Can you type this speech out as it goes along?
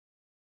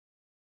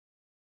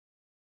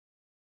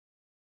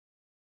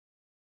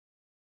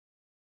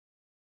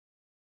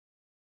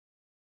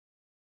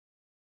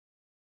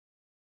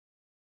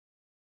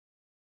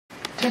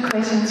Two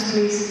questions,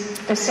 please.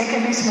 The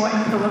second is more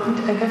important,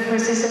 and the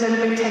first is a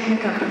little bit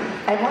technical.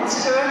 I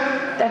once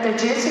heard that the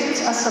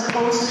Jesuits are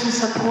supposed to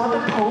support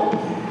the Pope,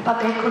 but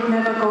they could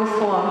never go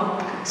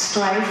for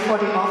strive for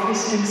the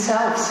office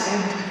themselves,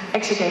 and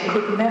actually they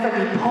could never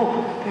be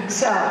Pope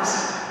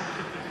themselves.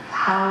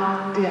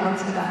 How do you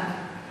answer that?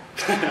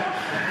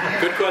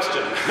 Good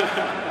question.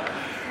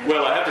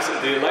 Well, I have to say,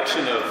 the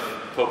election of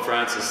Pope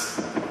Francis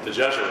the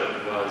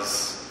Jesuit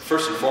was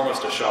first and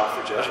foremost a shock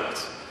for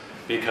Jesuits,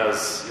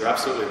 because you're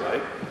absolutely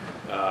right.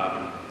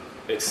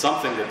 It's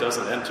something that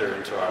doesn't enter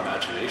into our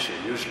imagination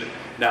usually.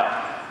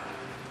 Now,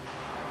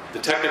 the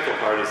technical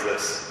part is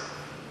this.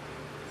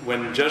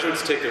 When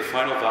Jesuits take their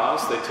final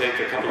vows, they take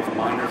a couple of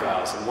minor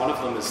vows, and one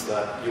of them is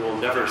that you will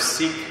never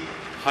seek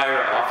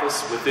higher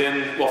office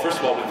within, well, first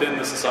of all, within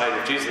the Society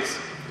of Jesus,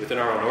 within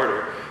our own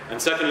order,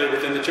 and secondly,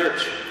 within the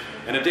Church.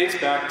 And it dates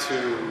back to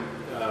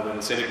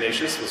when St.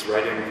 Ignatius was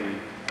writing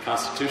the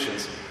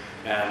constitutions,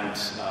 and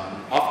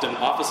often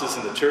offices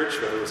in the Church,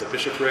 whether it was a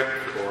bishopric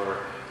or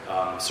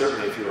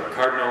certainly if you were a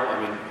cardinal,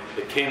 I mean,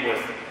 it came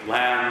with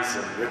lands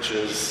and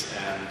riches,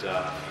 and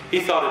he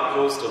thought it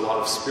posed a lot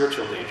of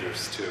spiritual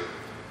dangers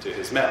to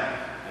his men.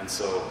 And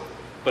so,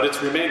 but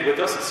it's remained with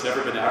us, it's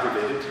never been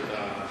abrogated,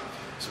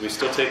 so we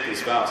still take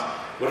these vows.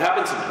 What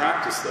happens in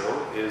practice,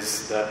 though,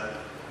 is that,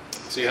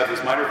 so you have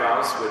these minor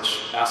vows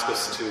which ask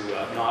us to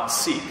not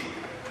seek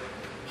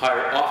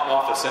higher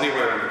office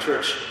anywhere in the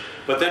Church,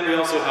 but then we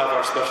also have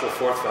our special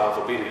fourth vow of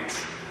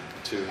obedience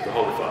to the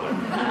Holy Father.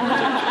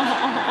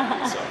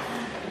 So,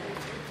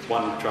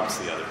 one trumps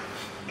the other.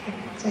 Okay,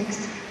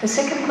 thanks. The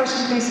second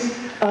question, please.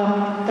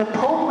 The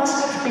Pope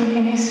must have been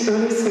in his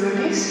early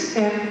 30s,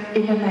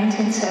 in the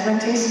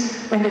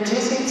 1970s, when the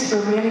Jesuits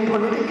were really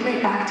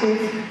politically active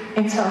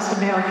in South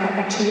America,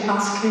 actually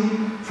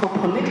asking for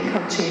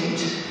political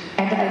change.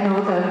 And I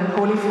know the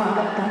Holy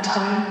Father at that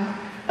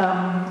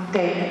time,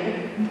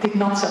 they did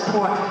not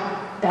support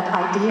that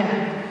idea.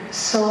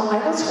 So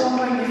I was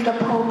wondering if the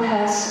Pope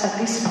has, at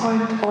this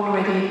point,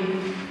 already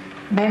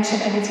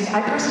mentioned anything.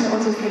 I personally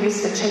also feel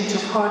it's the change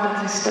of heart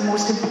that is the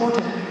most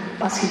important.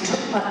 Does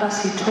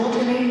he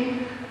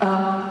totally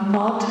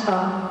not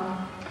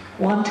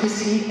want to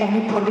see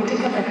any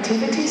political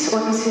activities,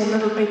 or is he a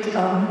little bit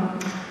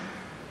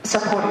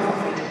supportive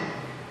of it?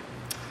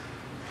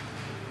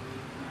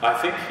 I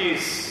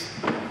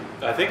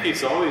think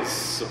he's always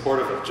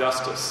supportive of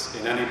justice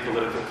in any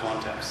political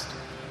context.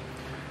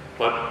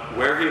 But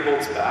where he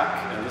holds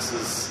back, and this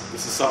is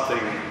something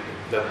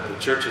that the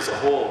Church as a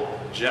whole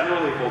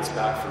generally holds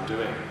back from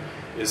doing,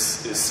 is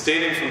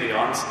stating from the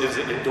onset, is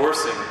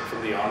endorsing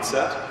from the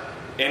onset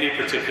any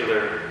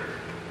particular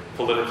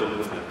political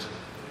movement.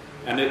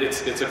 And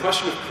it's a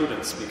question of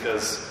prudence,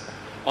 because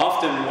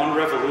often one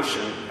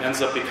revolution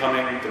ends up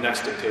becoming the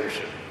next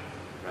dictatorship.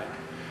 Right?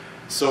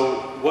 So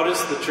what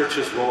is the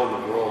Church's role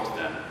in the world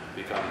then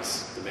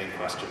becomes the main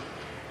question.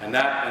 And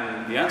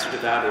the answer to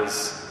that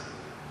is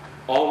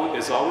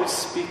always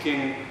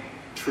speaking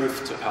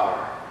truth to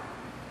power.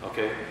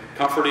 Okay?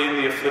 Comforting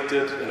the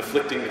afflicted and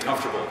afflicting the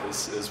comfortable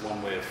is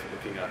one way of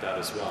looking at that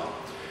as well.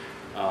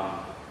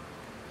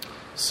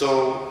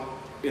 So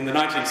in the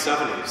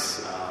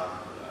 1970s,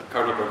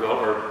 Cardinal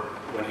Bergoglio, or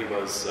when he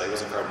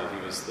wasn't cardinal,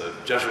 he was the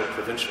Jesuit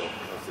provincial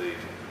of the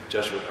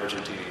Jesuit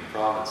Argentinian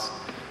province.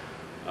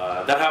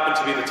 That happened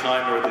to be the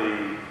time where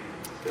the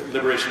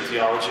liberation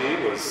theology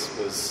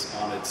was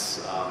on its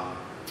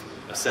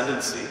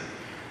ascendancy,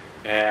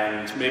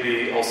 and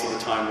maybe also the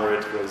time where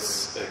it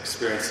was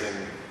experiencing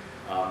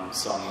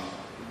some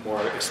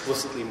more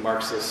explicitly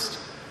Marxist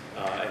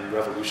and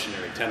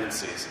revolutionary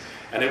tendencies.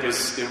 And it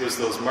was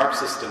those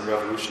Marxist and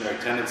revolutionary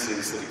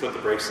tendencies that he put the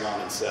brakes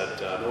on and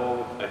said,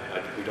 no,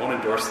 we don't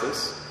endorse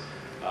this.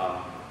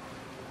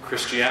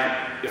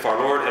 Christianity, if our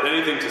Lord had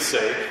anything to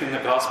say in the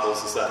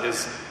Gospels, is that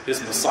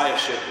his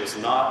messiahship was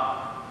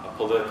not a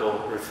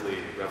political, earthly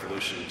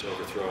revolution to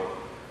overthrow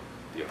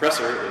the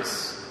oppressor. It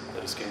was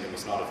that his kingdom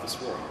was not of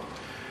this world.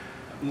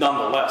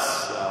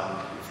 Nonetheless,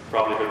 you've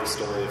probably heard the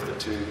story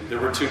of there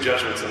were two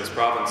Jesuits in his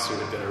province who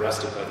had been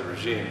arrested by the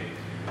regime,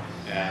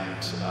 and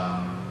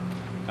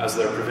as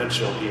their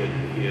provincial, he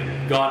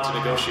had gone to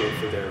negotiate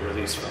for their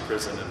release from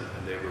prison,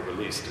 and they were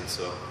released. And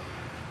so,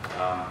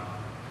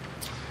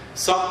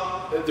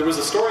 there was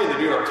a story in the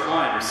New York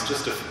Times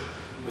just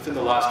within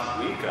the last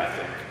week, I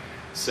think,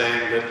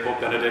 saying that Pope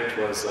Benedict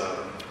was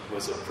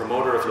a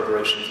promoter of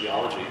liberation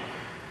theology.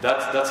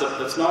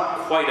 That's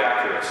not quite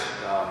accurate.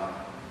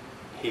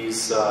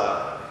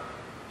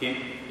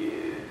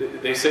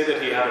 They say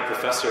that he had a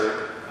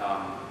professor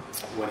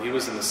when he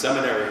was in the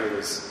seminary who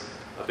was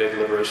a big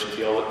liberation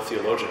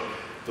theologian.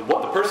 The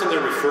person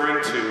they're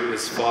referring to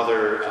is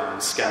Father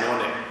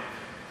Scanone,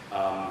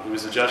 who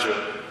was a Jesuit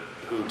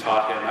who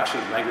taught him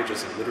actually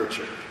languages and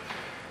literature.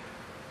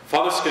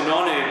 Father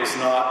Scanone was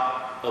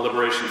not a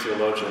liberation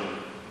theologian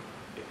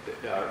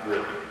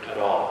really at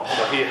all,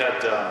 but he had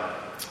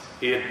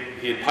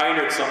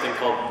pioneered something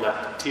called La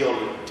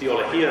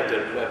Teología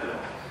del Pueblo,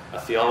 a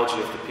theology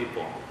of the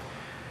people.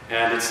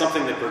 And it's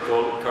something that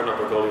Cardinal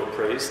Bergoglio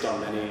praised on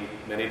many,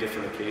 many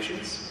different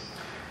occasions.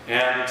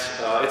 And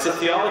it's a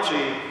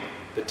theology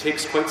that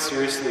takes quite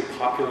seriously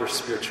popular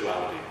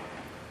spirituality,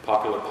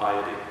 popular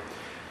piety,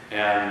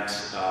 and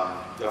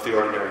of the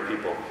ordinary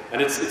people.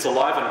 And it's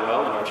alive and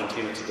well in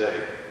Argentina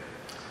today.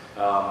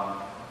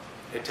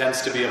 It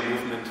tends to be a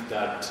movement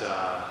that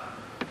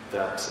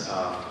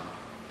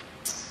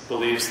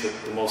believes that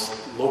the most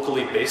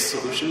locally based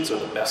solutions are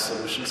the best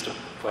solutions to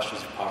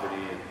questions of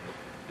poverty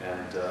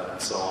and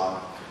so on.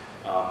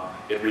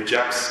 It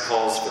rejects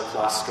calls for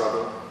class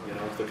struggle,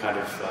 the kind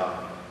of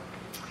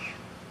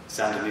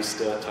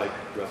Sandinista-type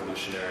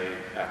revolutionary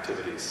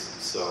activities.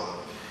 So,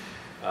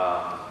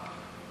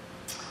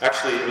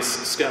 actually, it was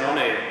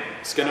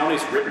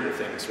Scanone's written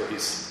things where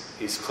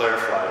he's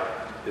clarified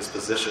his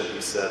position.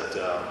 He said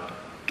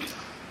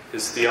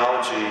his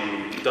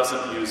theology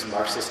doesn't use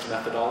Marxist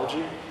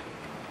methodology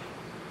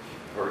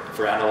or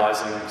for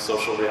analyzing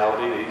social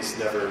reality. He's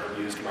never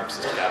used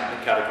Marxist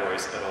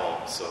categories at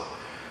all. So,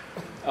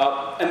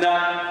 and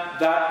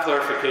that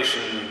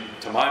clarification,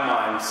 to my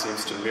mind,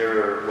 seems to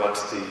mirror what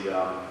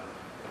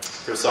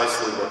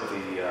precisely what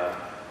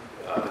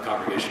the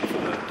Congregation for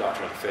the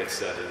Doctrine of Faith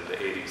said in the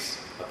 80s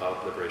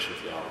about liberation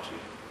theology.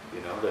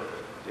 That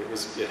it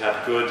was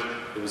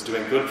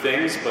doing good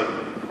things, but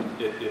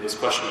it was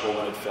questionable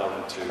when it fell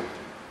into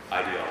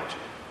ideology.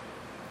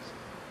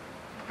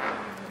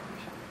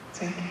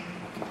 Thank you.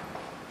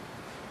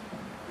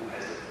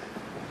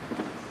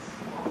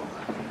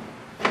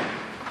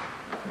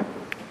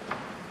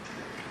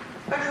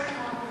 First of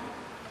all,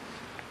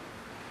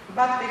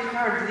 what we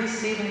heard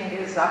this evening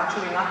is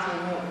actually nothing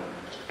new.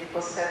 It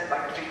was said by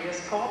previous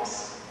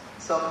popes.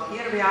 So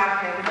here we are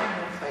having a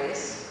new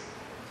face,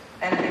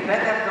 and we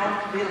better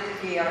don't build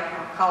here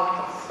a cult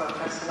of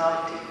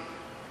personality.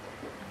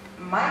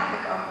 My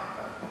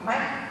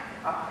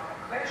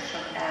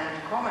question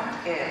and comment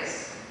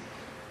is,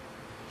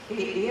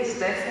 he is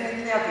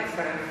definitely a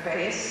different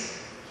face.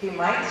 He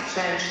might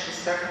change to a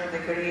certain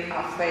degree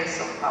a face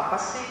of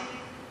papacy,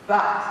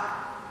 but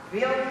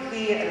will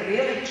he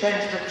really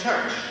change the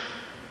church?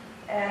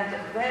 And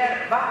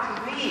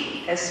what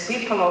we, as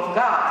people of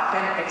God,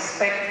 can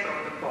expect from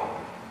the Pope?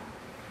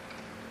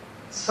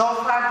 So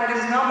far, there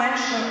is no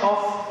mention of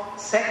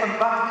Second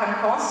Vatican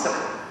Council.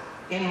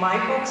 In my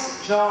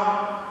books,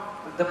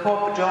 the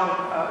Pope John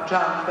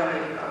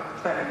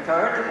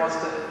 23rd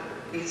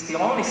is the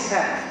only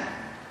saint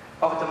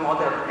of the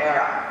modern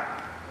era,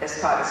 as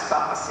far as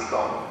papacy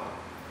goes.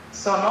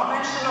 So no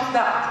mention of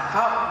that.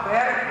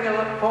 Where will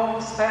the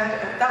Pope stand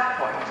at that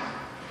point?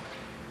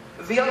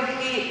 Will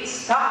he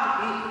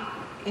stop the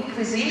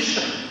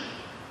Inquisition?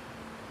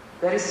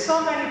 There is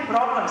so many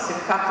problems in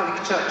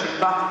Catholic Church in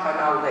Vatican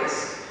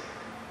nowadays.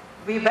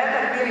 We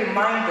better be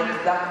reminded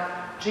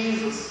that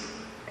Jesus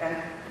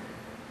and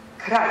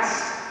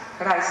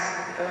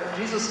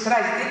Jesus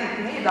Christ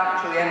didn't need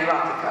actually any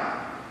Vatican.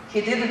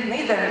 He didn't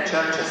need any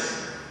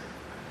churches.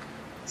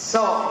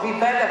 So we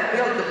better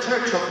build the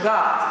Church of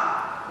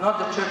God, not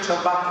the Church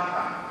of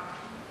Vatican.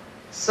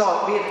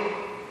 So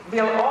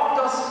will all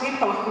those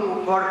people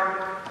who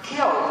were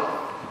killed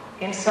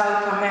in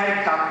South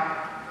America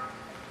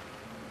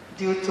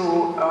due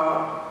to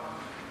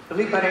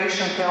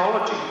liberation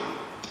theology,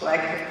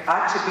 like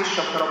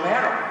Archbishop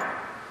Romero,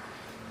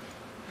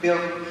 will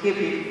he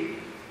be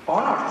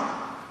honored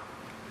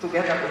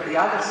together with the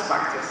other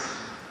martyrs?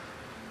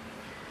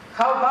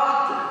 How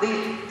about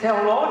the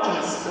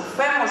theologians, the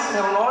famous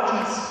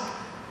theologians,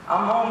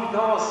 among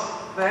those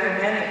very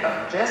many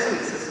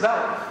Jesuits as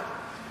well?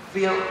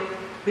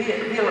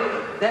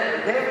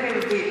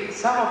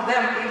 Some of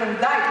them even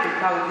died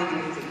without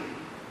dignity.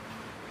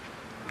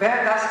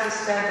 Where does he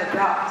stand at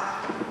that?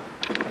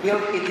 Will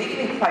he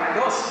dignify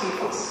those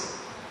peoples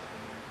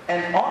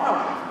and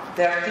honor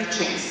their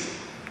teachings?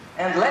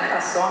 And let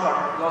us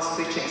honor those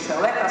teachings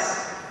and let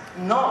us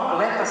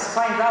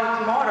find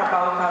out more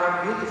about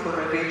our beautiful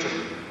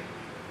religion.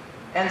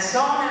 And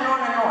so on and on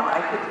and on.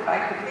 I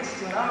could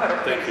list a number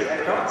of things. I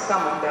wrote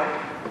some of them.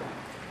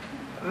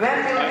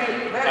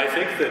 I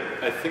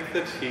think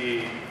that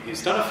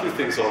he's done a few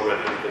things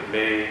already that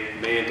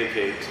may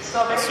indicate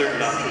a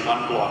certain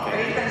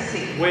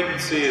unblocking. Wait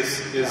and see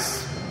is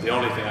the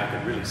only thing I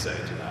can really say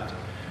to that.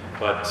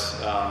 But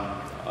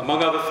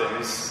among other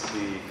things,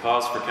 the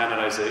cause for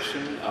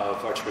canonization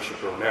of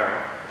Archbishop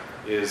Romero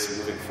is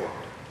moving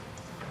forward.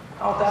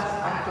 Oh,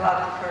 I'm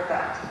glad to hear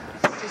that.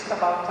 It's just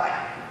about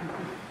time.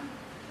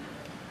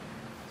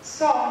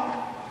 So,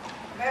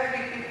 where we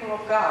people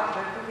of God,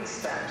 where do we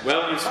stand?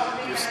 Well, you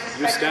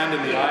stand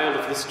in the aisle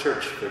of this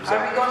church, for example.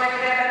 Are we going to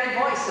have any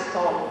voice at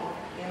all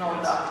in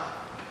all that?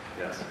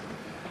 Yes.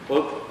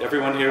 Well,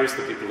 everyone here is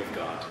the people of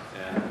God,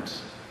 and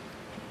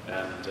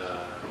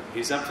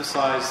he's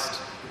emphasized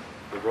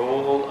the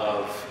role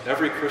of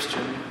every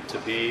Christian to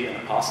be an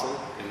apostle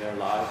in their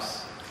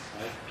lives,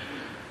 right?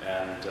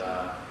 And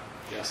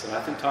yes, and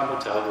I think time will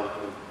tell. We'll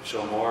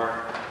show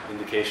more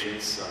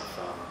indications of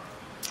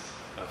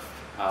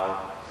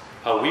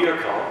how we are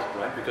called,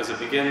 right? Because it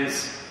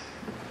begins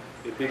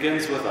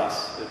with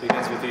us. It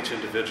begins with each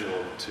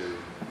individual to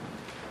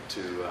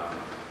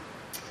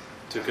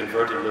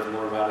convert and live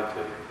more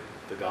radically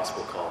the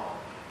gospel call.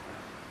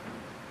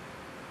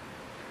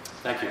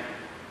 Thank you.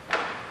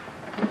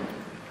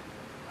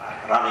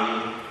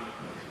 Rami.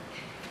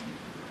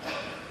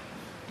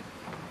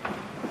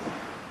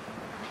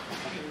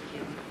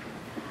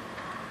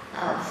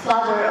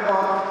 Father,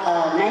 about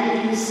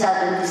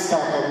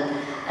 1977,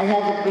 I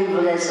had the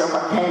privilege of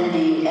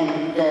attending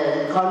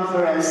the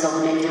conference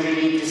of major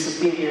religious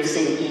superiors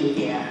in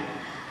India.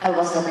 I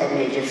was not a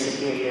major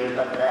superior,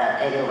 but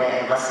anyway,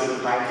 I was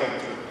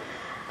invited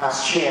to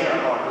share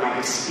about my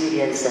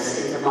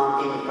experiences in the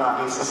mountain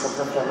provinces of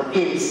the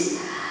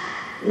Philippines.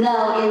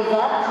 Now, in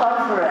that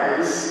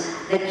conference,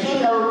 the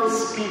keynote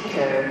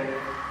speaker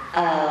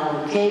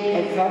gave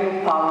a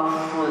very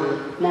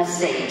powerful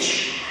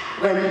message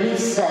when he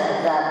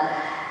said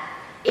that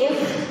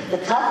if the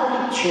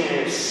Catholic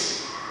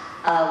Church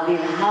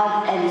will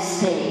have any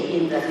say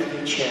in the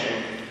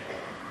future,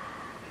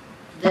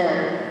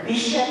 the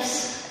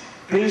bishops,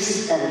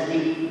 priests,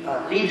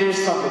 and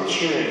leaders of the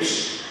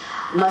Church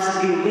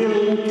must be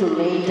willing to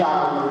lay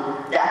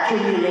down the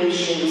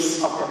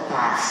accumulations of the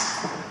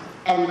past.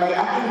 And by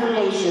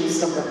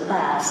accumulations of the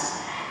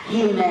past,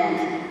 he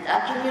meant the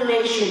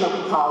accumulation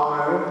of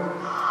power,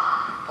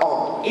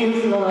 of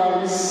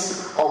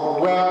influence,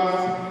 of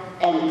wealth,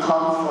 and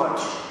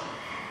comfort.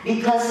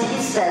 Because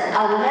he said,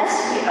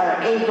 unless we are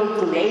able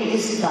to lay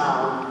this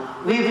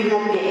down, we will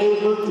not be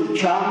able to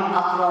jump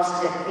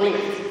across the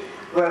cliff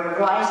where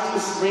Christ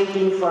is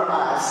waiting for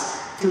us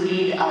to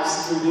lead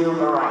us to new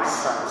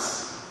horizons.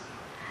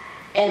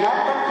 And at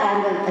that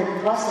time,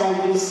 it was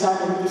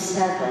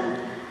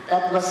 1977,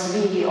 that was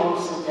really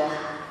also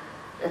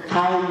the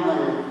time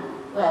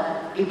when,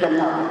 well, even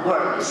now the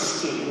world is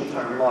still in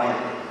turmoil.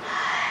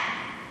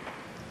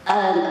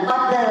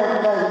 But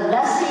the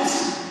message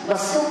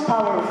was so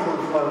powerful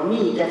for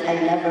me that I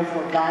never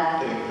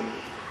forgot it.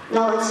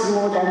 Now it's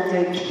more than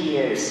 30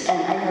 years, and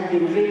I have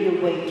been really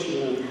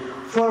waiting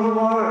for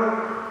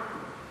more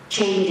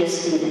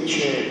changes in the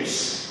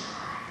church,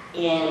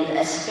 and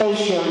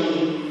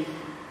especially,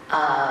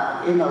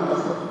 in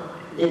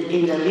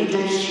the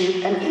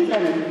leadership and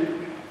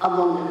even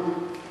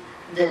among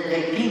the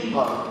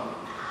people.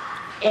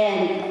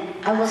 And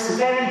I was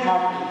very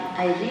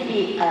happy. I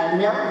really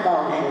knelt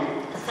down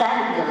and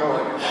thanked the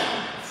Lord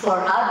for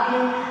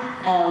having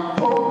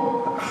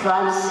Pope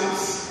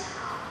Francis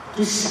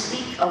to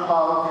speak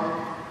about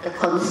the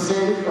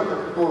concern for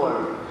the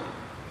poor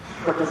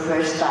for the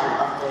first time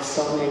after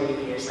so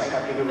many years. I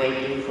have been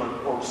waiting for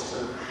popes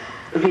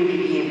to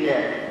really give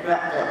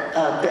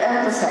to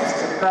emphasize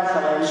the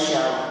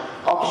preferential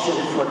option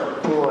for the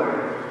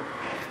poor.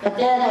 But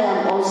then I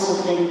am also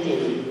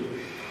thinking,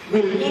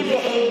 will he be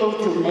able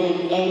to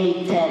make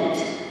any tent,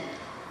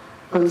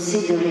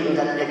 considering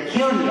that the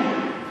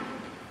Curia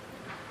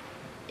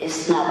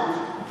is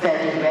not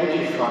very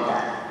ready for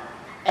that?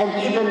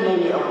 And even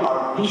many of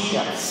our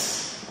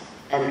bishops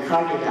and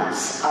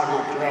cardinals are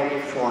not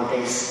ready for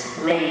this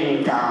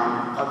laying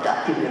down of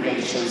the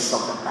accumulations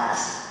of the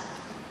past.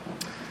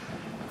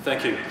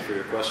 Thank you for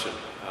your question.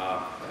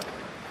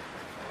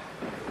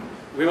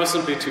 We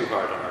mustn't be too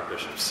hard on our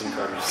bishops and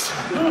cardinals.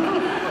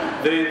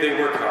 They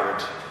work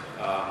hard.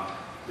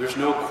 There's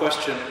no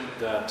question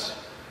that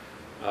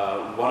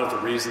one of the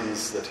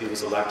reasons that he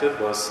was elected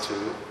was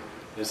to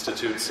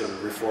institute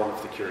some reform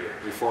of the Curia,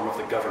 reform of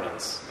the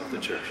governance of the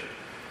Church.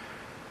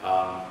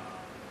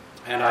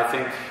 And I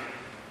think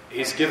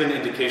he's given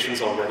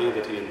indications already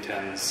that he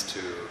intends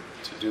to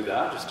do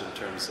that, just in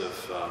terms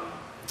of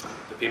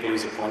the people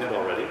he's appointed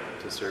already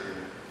to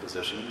certain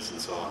positions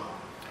and so on.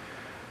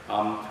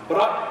 But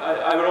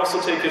I would also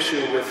take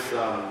issue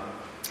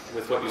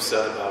with what you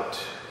said about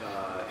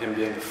him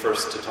being the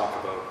first to talk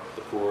about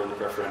the poor and the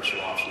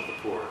preferential option of the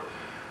poor.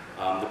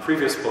 The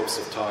previous popes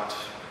have talked.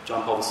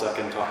 John Paul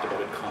II talked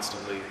about it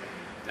constantly,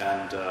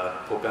 and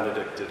Pope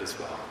Benedict did as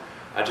well.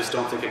 I just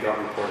don't think it got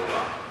reported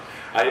on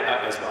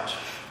as much.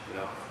 You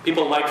know,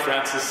 people like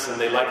Francis, and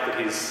they like that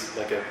he's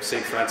like a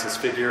St. Francis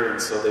figure, and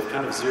so they've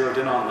kind of zeroed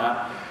in on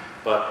that.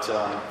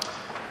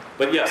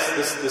 But yes,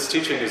 this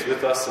teaching is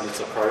with us, and it's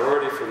a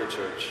priority for the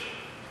Church,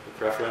 the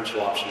preferential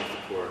option of the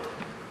poor.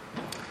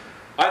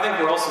 I think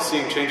we're also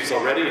seeing changes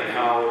already in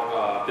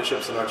how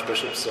bishops and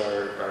archbishops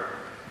are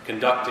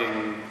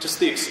conducting just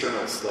the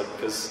externals,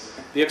 because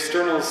the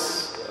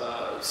externals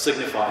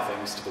signify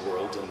things to the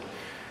world, and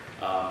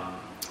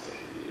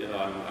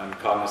I'm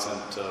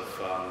cognizant of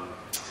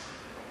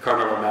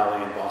Cardinal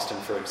O'Malley in Boston,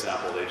 for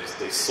example.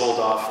 They sold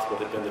off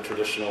what had been the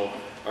traditional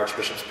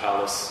Archbishop's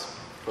Palace.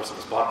 Of course, it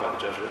was bought by the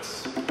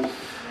Jesuits.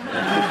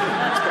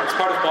 It's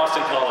part of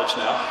Boston College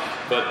now,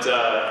 but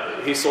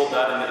he sold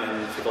that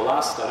for the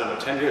last,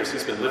 10 years.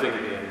 He's been living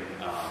in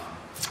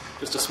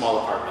just a small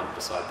apartment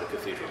beside the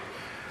cathedral.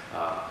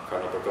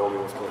 Cardinal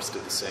Bergoglio, of course,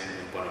 did the same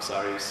in Buenos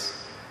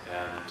Aires,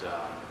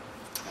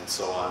 and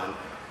so on. And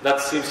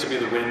that seems to be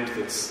the wind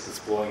that's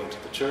blowing into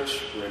the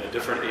Church. We're in a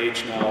different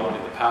age now.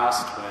 In the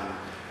past,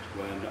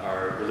 when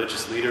our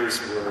religious leaders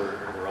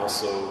were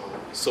also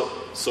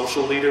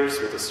social leaders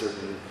with a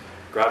certain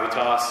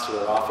gravitas to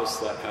their office,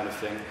 that kind of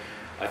thing.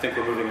 I think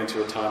we're moving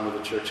into a time where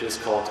the Church is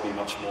called to be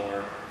much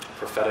more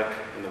prophetic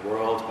in the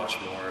world, much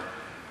more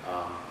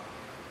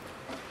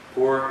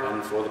poor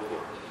and for the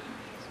poor.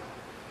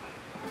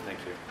 Thank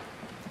you.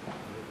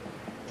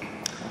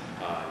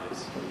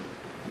 Yes.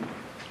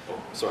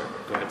 Oh, sorry.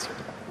 Go ahead, sir.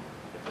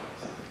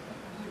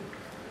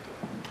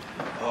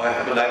 Oh, I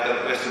have a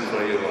question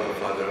for you,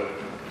 Father.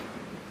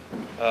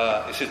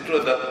 Is it true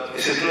that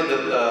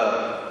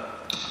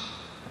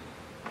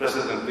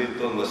President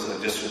Clinton was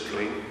Jesuit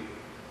trained?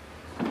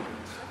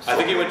 I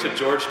think he went to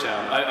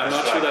Georgetown. I'm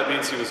not sure that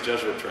means he was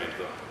Jesuit trained,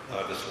 though.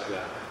 Oh, that's right.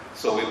 Yeah.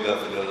 So with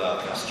Fidel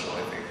Castro,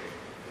 I think.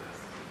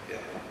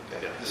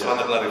 Just want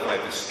to clarify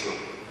if it's true.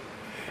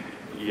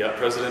 Yeah,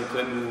 President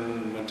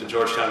Clinton went to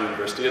Georgetown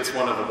University. It's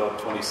one of about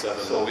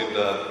 27. So with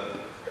that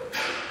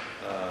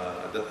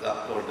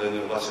actor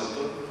Denzel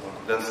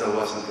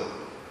Washington.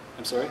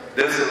 I'm sorry?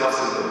 Denzel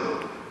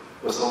Washington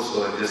was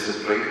also a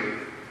Jesuit trained.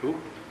 Who?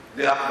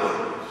 The actor.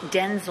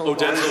 Denzel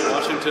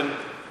Washington.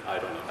 I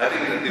don't know. I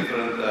think in a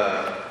different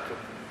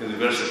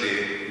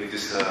university, which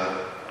is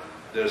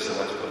there's a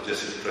much of a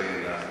Jesuit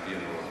trained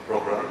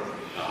program.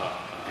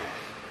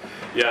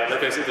 Yeah,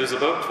 like I said, there's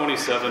about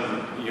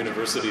 27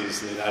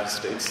 universities in the United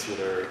States that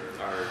are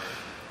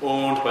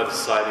owned by the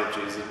Society of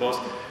Jesus.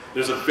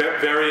 There's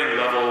varying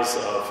levels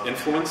of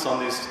influence on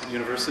these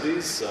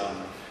universities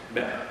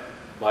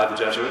by the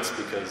Jesuits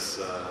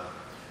because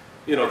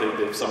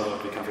some of them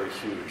have become very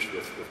huge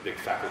with big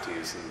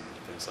faculties and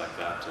things like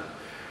that.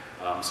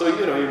 And so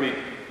you meet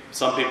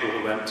some people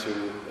who went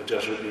to a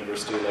Jesuit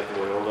university like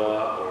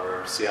Loyola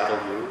or Seattle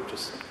U,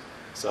 just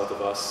south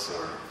of us,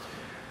 or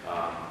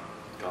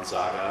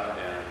Gonzaga,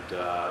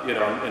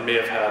 and may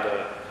have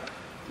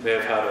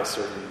had a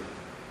certain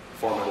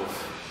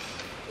formative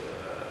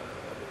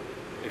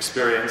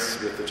experience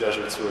with the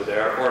Jesuits who were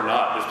there, or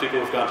not. There's people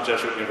who've gone to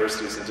Jesuit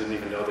universities and didn't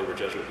even know they were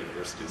Jesuit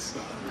universities.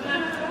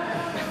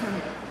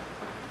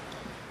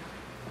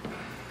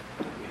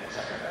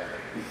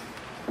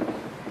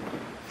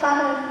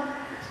 Father,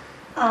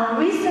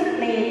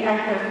 recently I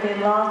heard there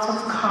are lots of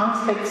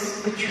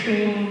conflicts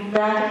between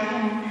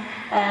Vatican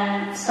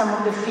and some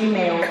of the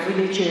female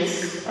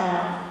religious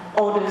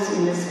orders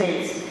in the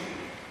States.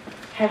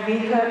 Have you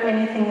heard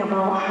anything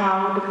about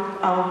how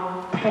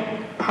our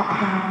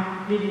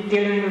Papa been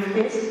dealing with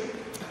this?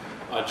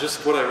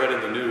 Just what I read in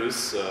the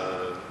news,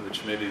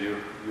 which maybe you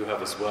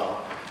have as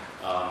well,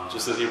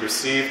 just that he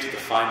received the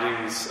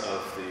findings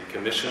of the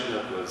commission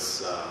that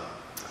was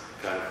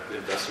kind of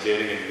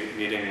investigating and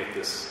meeting with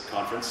this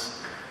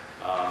conference,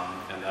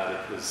 and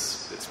that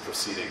it's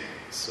proceeding.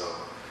 So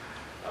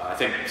I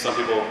think some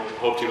people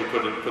hoped he would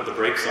put the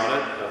brakes on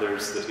it,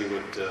 others that he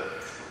would...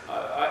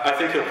 I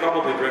think he'll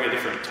probably bring a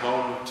different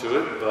tone to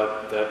it,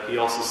 but that he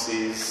also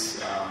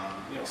sees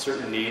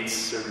certain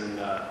needs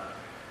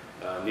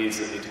that need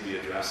to be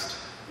addressed.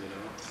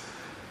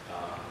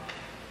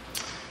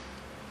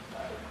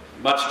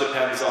 Much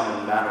depends on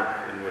the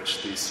manner in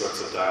which these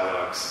sorts of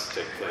dialogues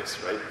take place,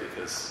 right?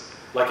 Because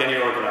like any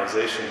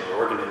organization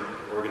or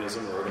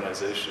organism or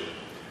organization,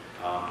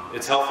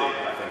 it's healthy,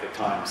 I think, at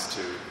times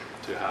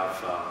to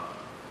have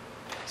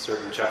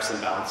certain checks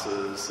and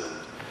balances and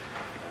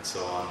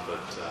so on.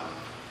 But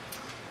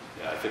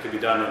if it could be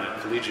done in a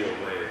collegial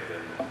way,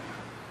 then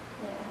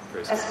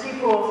as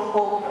people of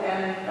hope,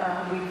 and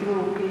we do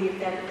believe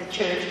that the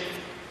church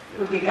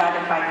will be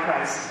guided by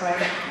Christ,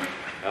 right?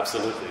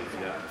 Absolutely,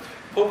 yeah.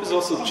 Pope is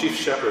also the chief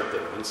shepherd,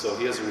 though, and so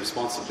he has a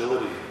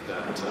responsibility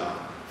that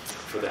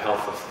for the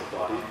health of the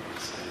body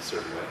in a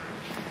certain way.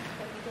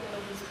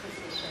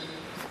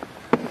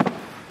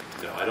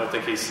 No, I don't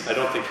think he's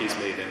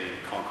made any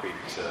concrete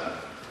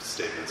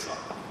statements on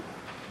it,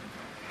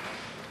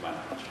 to my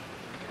knowledge.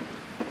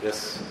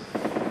 Yes.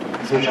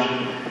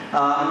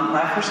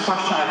 My first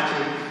question I have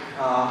to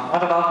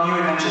what about new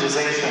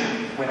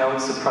evangelization? We know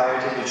it's a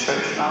priority of the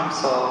church now,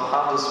 so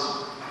how does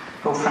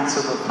Pope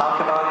Francis will talk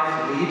about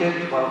it, lead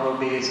it, what will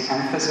be his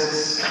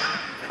emphasis,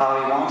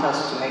 how he wants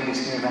us to make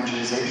this new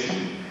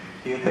evangelization,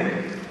 do you think?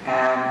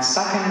 And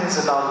second is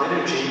about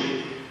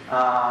liturgy.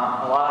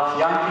 A lot of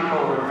young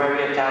people were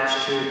very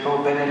attached to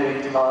Pope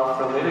Benedict's love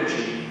for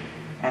liturgy,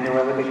 and they were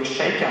a little bit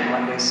shaken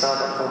when they saw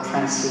that Pope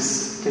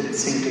Francis didn't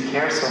seem to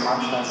care so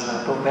much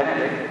as Pope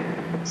Benedict.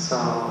 So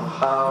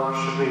how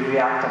should we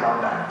react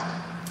about that?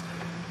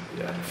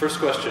 Yeah. First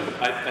question.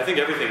 I think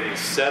everything he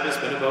said has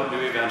been about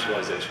new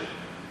evangelization,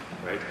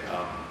 right?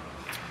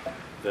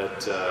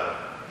 That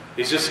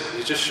he's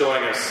just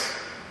showing us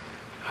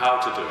how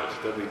to do it.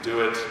 That we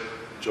do it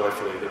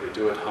joyfully. That we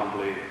do it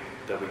humbly.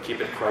 That we keep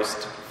it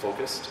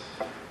Christ-focused,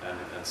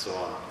 and so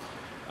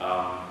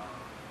on.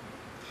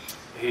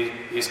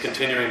 He's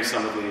continuing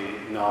some of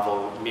the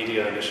novel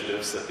media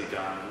initiatives that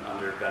began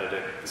under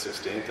Benedict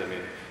XVI. I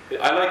mean,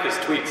 I like his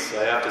tweets,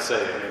 I have to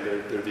say. I mean,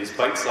 they're these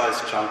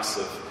bite-sized chunks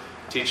of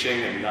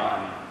teaching and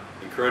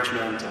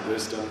encouragement and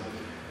wisdom.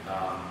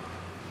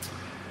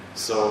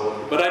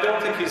 But I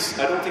don't think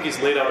he's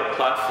laid out a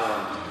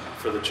platform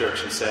for the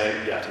church and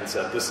said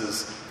this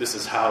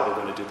is how we're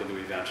going to do the new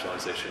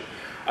evangelization.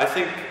 I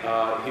think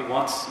he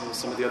wants.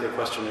 Some of the other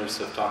questioners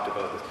have talked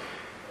about this.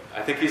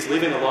 I think he's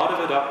leaving a lot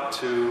of it up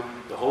to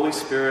the Holy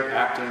Spirit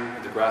acting,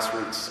 the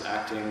grassroots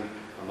acting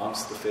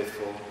amongst the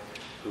faithful,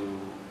 who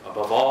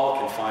above all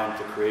can find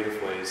the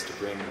creative ways to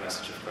bring the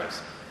message of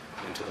Christ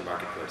into the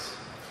marketplace.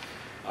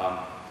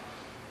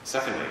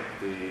 Secondly,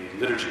 the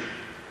liturgy.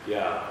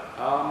 Yeah.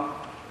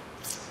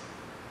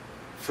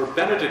 For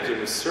Benedict, it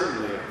was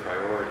certainly a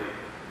priority.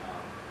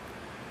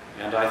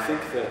 And I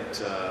think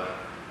that,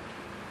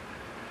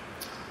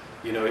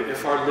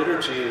 if our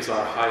liturgy is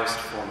our highest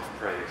form of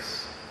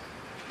praise,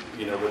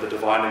 where the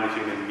divine and the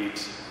human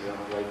meet,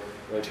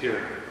 right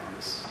here on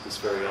this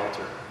very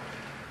altar,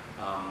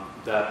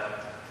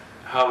 that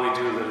how we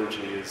do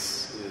liturgy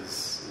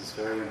is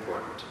very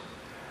important.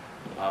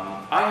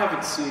 I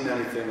haven't seen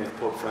anything with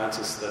Pope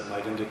Francis that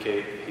might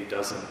indicate he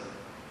doesn't,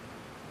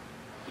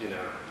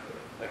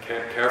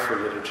 care for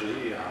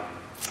liturgy.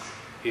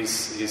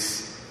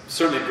 He's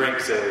certainly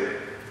brings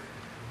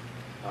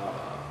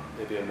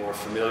maybe a more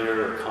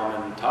familiar or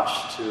common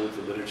touch to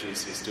the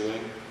liturgies he's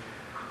doing.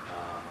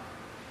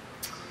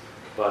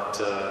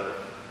 But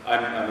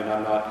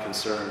I'm not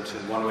concerned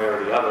in one way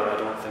or the other. I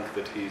don't think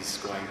that he's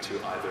going to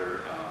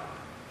either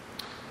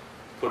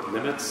put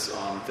limits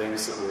on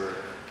things that were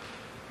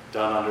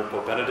done under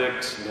Pope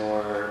Benedict,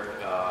 nor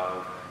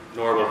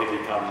will he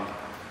become,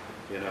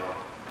 You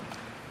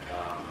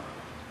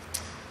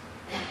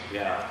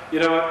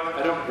know what?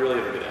 I don't really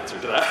have a good answer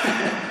to that.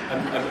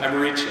 I'm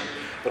reaching.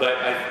 But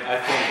I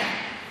think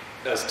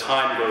as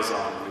time goes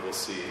on, we will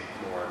see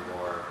more and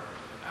more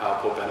how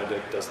Pope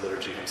Benedict does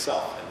liturgy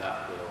himself, and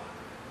that will,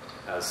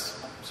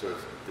 as sort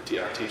of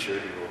our teacher,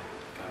 he will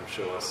kind of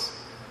show us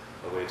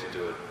a way to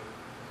do it.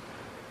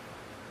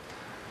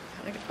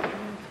 I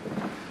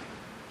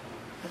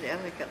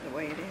like it the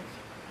way it is.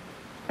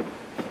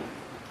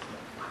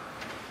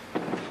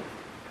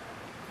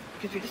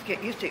 Because we just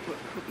get used to it.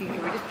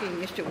 We're just getting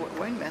used to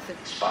one method.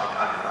 It's fine,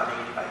 I'm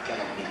running, I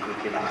cannot be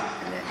quick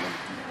enough. And then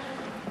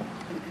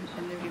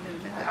we do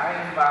another.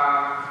 I'm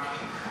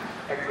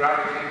a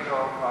graduate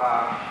of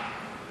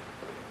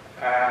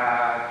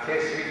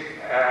Jesuit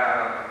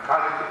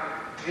college,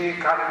 3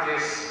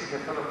 colleges in the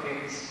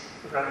Philippines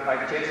run by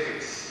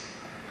Jesuits.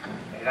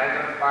 And I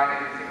don't find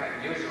anything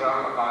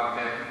unusual about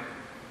them,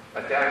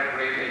 but they are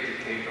great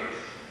educators.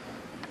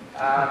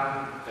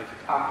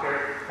 After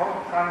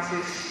Pope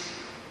Francis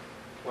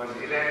was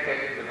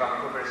elected, the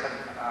Vancouver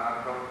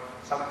wrote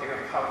something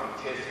about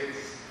the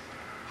Jesuits.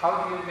 How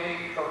do you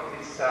make of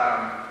this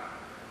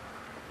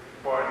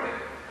report that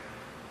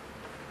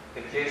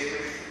the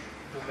Jesuits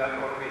do not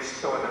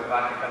always toe the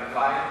Vatican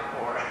line,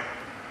 or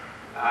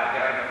they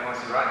are the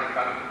most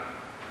radical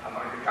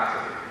among the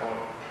Catholic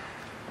Pope?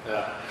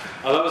 Yeah.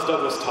 That was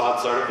Douglas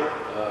Todd's article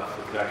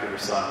for the Vancouver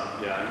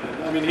Sun. Yeah,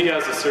 and, I mean, he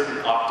has a certain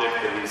optic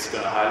that he's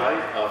going to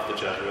highlight of the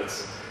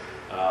Jesuits.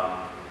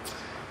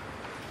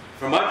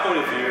 From my point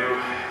of view,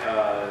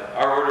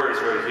 our order is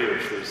very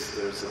huge.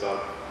 There's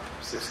about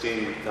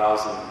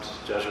 16,000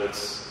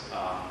 Jesuits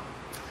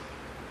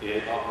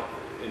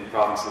in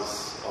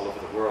provinces all over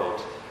the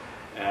world.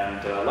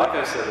 And like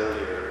I said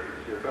earlier,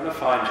 you're going to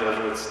find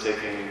Jesuits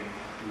taking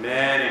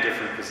many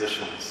different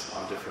positions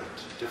on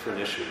different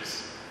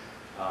issues.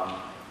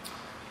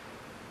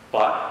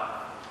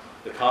 But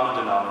the common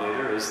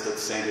denominator is that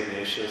St.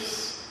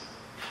 Ignatius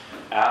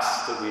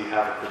asks that we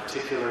have a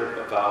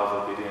particular vow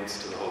of obedience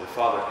to the Holy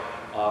Father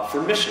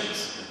for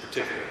missions in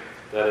particular.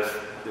 That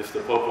if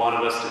the Pope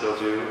wanted us to go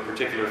do a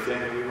particular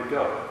thing, we would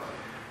go.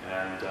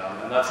 And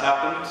that's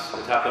happened.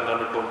 It happened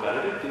under Pope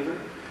Benedict even.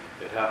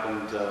 It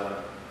happened,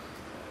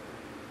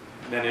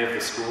 many of the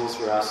schools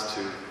were asked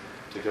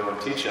to go and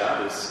teach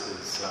at.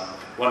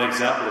 One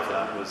example of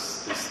that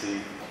is the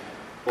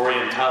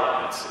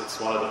Orientalum. It's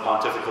one of the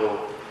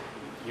pontifical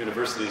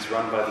universities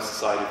run by the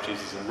Society of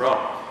Jesus in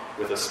Rome,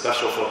 with a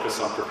special focus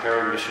on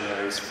preparing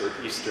missionaries for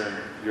Eastern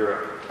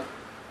Europe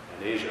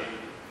and Asia.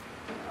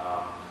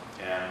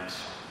 And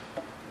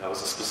that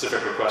was a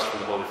specific request from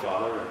the Holy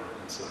Father,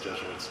 and so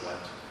Jesuits went.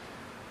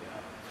 Yeah.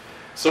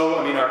 So,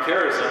 I mean, our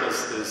charism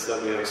is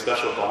that we have a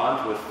special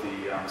bond with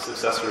the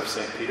successor of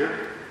St.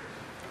 Peter.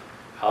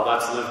 How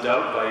that's lived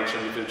out by each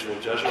individual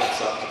Jesuit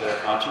is up to their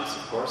conscience,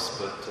 of course,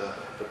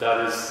 but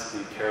that is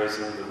the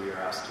charism that we are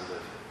asked to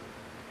live.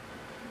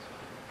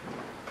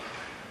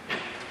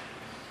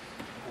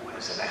 Who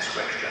has the next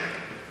question?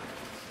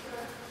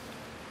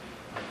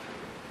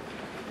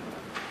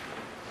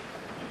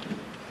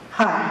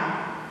 Hi.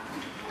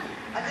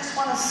 I just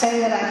want to say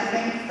that I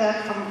think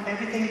that from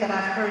everything that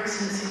I've heard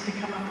since he's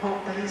become a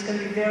pope, that he's going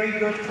to be very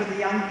good for the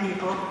young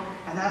people,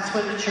 and that's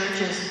where the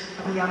church is,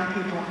 for the young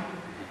people.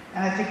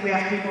 And I think we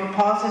have to be more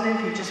positive.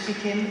 He just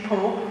became the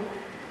Pope.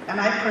 And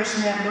I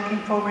personally am looking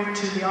forward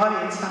to the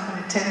audience. I'm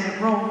going to attend in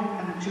Rome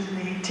on June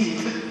the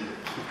 18th.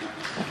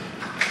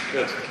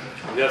 Good.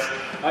 Yes.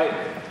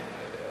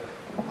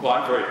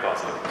 I'm very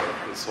positive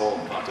about this whole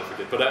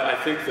pontificate. But I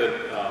think that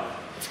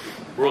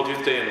World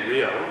Youth Day in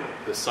Rio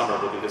this summer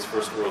will be his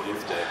first World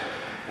Youth Day.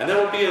 And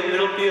it'll be a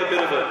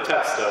bit of a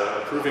test,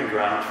 a proving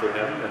ground for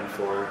him and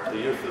for the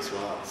youth as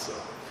well. So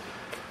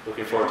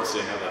looking forward to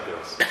seeing how that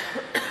goes.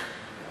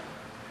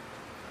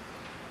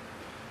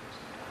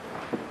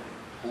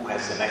 Who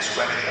has the next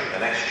question, the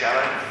next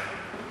challenge?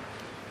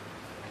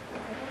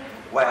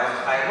 Well,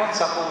 I'm not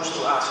supposed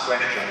to ask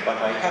questions, but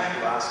I have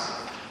to ask.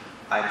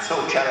 I'm so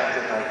challenged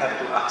that I have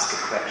to ask a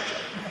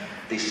question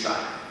this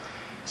time.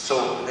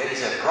 So there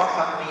is a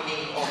profane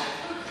meaning of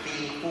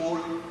being poor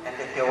and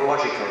a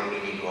theological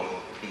meaning of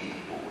being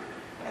poor.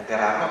 And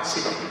there are not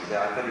synonyms, they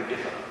are very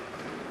different.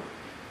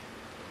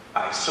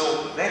 I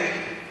saw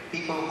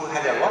people who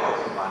had a lot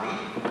of money,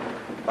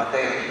 but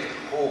they lived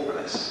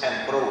hopeless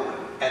and broken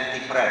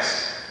and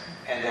depressed,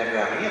 and they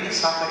were really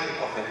suffering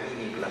of a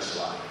meaningless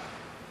life.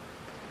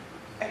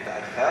 And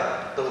I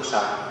felt those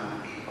are poor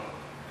people.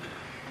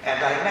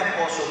 And I met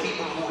also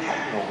people who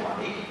had no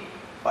money,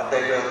 but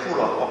they were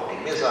full of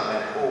optimism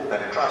and hope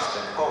and trust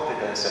and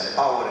confidence and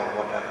power and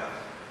whatever.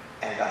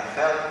 And I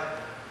felt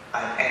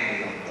I'm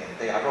envy of them.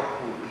 They are not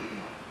poor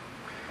people.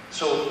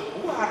 So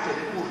who are the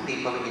poor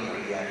people in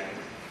reality?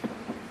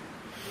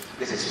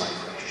 This is my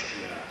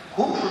question.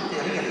 Who should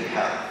they really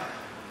help?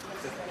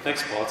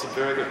 Thanks, Paul. It's a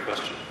very good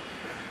question.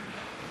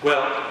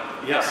 Well,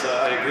 yes,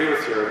 I agree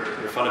with your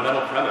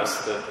fundamental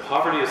premise that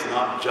poverty is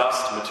not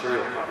just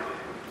material poverty.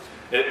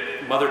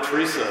 Mother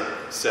Teresa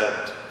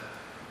said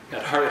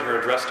at her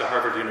address to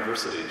Harvard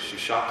University, she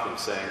shocked them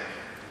saying,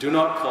 "Do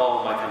not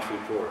call my country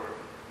poor.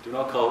 Do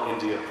not call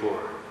India poor.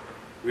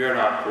 We are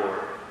not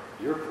poor.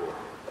 You're poor.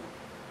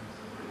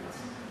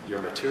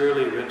 You're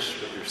materially rich,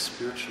 but you're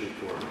spiritually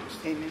poor."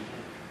 Amen.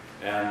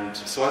 And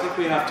so I think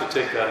we have to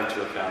take that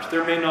into account.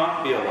 There may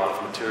not be a lot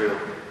of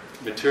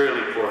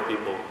materially poor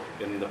people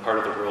in the part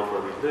of the world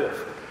where we live,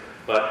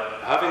 but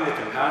having the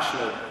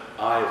compassionate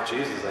eye of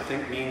Jesus, I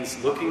think,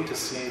 means looking to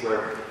see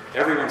where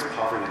everyone's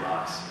poverty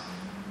lies.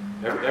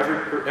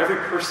 Every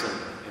person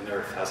in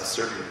earth has a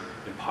certain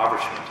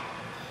impoverishment.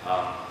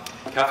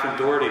 Catherine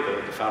Doherty,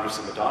 the founders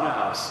of Madonna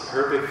House,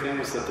 her big thing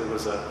was that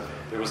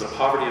there was a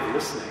poverty of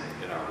listening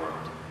in our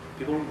world.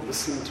 People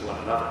listened to one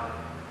another.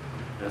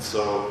 And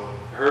so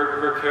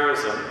her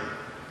charism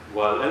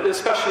was, and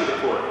especially the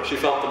poor, she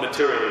felt the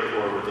materially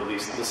poor were the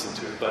least listened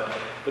to,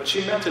 but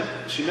she meant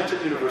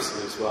it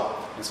universally as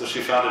well. And so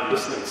she founded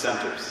listening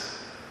centers,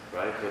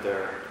 right,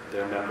 where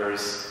their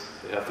members,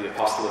 they have the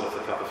apostolate of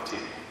the cup of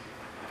tea.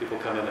 People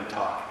come in and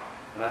talk.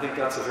 And I think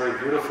that's a very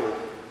beautiful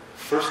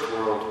first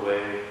world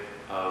way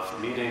of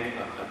meeting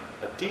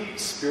a deep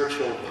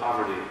spiritual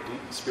poverty,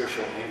 deep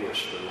spiritual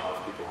anguish that a lot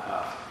of people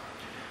have.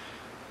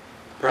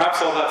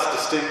 Perhaps all that's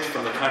distinct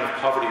from the kind of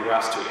poverty we're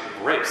asked to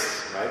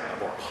embrace, right? A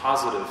more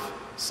positive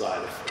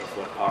side of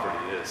what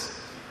poverty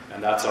is.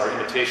 And that's our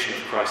imitation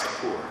of Christ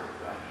poor,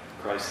 right?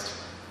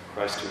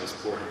 Christ who is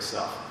poor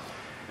himself.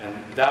 And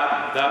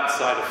that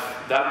side of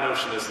that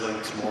notion is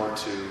linked more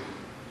to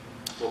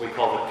what we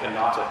call the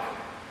kenotic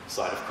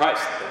side of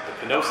Christ,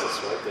 the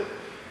kenosis, right?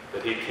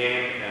 That he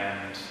came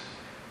and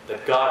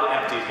that God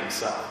emptied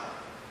himself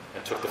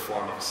and took the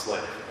form of a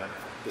slave. Right?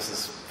 This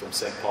is from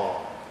St.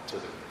 Paul to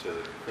the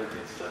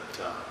Corinthians,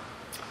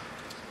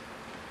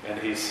 and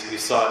he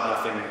saw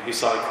nothing. He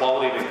saw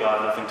equality with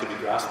God nothing to be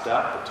grasped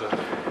at, but took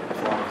the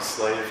form of a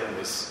slave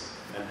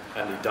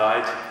and he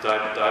died on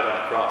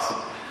a cross.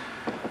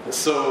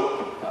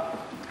 So,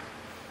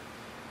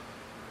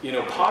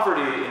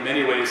 poverty in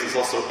many ways is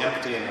also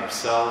emptying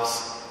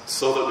ourselves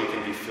so that we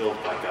can be filled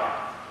by God.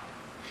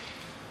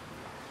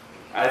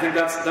 I think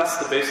that's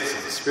the basis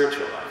of the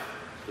spiritual life.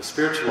 The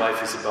spiritual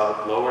life is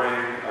about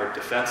lowering our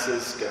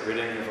defenses,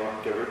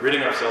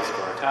 ridding ourselves of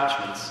our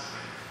attachments,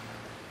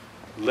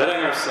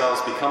 letting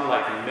ourselves become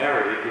like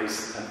Mary,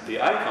 who's the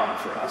icon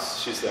for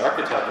us. She's the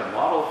archetype and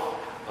model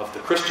of the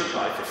Christian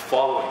life, of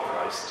following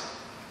Christ,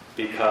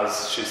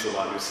 because she's the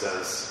one who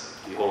says,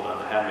 "Behold, I'm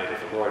the handmaid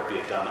of the Lord, be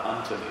it done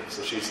unto me."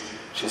 So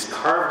she's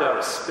carved out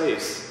a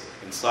space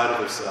inside of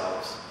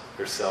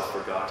herself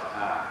for God to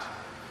act.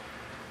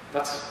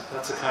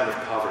 That's a kind of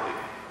poverty.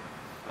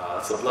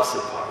 That's a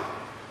blessed poverty.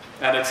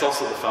 And it's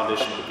also the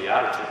foundation of the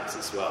Beatitudes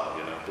as well.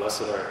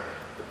 Blessed are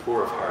the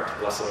poor of heart,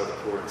 blessed are the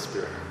poor in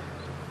spirit.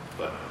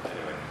 But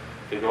anyway,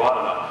 they go on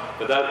and on.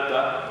 But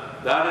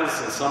that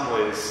is in some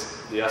ways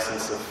the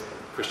essence of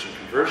Christian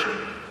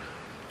conversion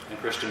and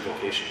Christian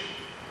vocation.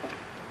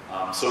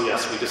 So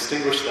yes, we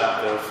distinguish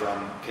that though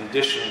from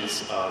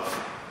conditions of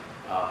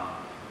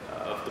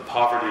the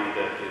poverty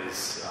that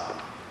is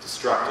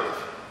destructive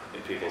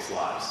in people's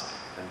lives.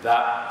 And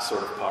that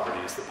sort of poverty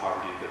is the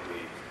poverty that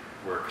we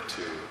work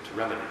to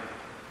remedy,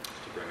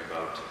 to bring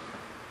about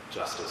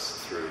justice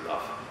through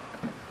love.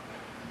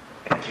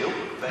 Thank you.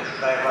 When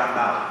should I run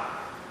now?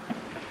 I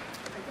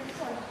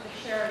just wanted to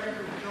share a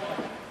little joy.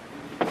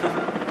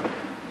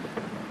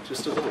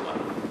 Just a little one.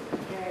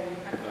 Okay.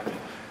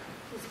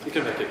 You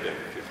can make it big.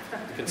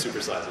 You can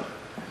supersize it.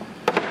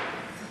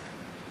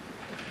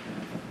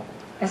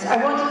 Yes, I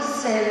wanted to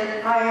say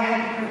that I had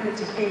the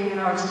privilege of being in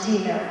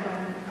Argentina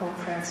when Pope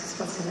Francis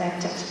was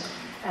elected.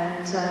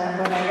 And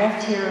when I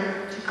left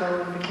here to go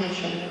on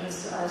vacation, it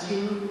was, as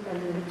you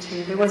alluded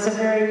to, there was a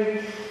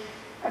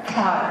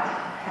cloud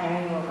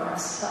hanging over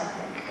us, I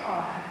think,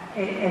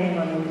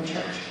 anyone in the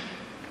church.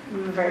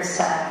 We were very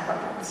sad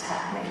about what was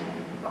happening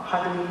and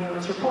how the media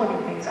was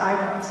reporting things. I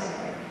was,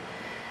 anyway.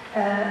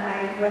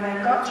 When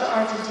I got to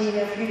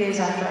Argentina, a few days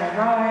after I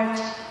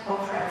arrived,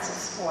 Pope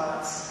Francis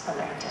was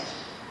elected.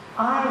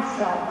 I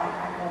felt like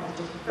I wanted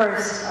to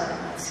burst out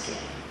of my skin.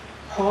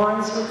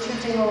 Horns were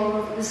tooting all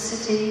over the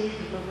city,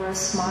 people were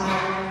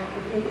smiling.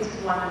 It was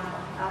wonderful,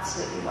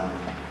 absolutely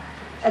wonderful.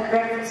 At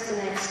breakfast the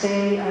next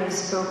day, I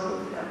spoke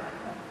with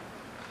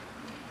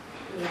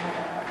we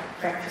had a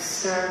breakfast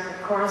served,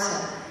 of course,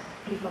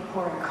 and people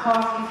pouring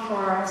coffee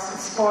for us and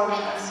spoiling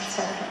us,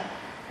 etc.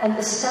 And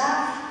the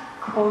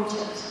staff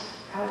quoted,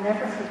 I'll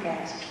never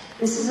forget,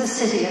 this is a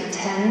city of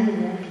 10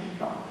 million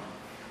people.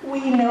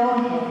 We know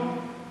him.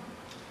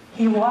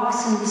 He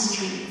walks in the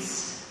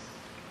streets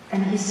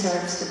and he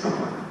serves the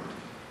poor.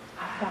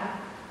 I thought,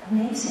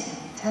 amazing,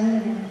 10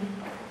 million people.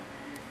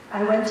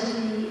 I went to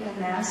the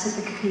Mass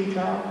at the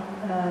cathedral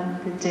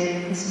the day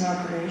of his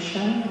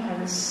inauguration.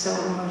 I was so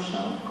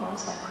emotional, of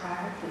course, I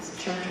cried. This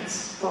church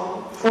was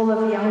full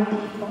of young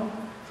people,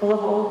 full of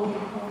old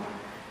people.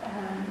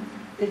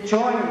 The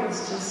joy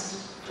was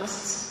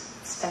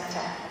just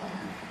spectacular.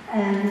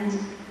 And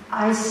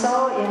I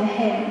saw in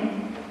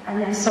him,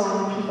 and I saw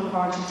in the people of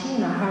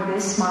Argentina, how they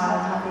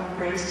smiled, how they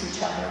embraced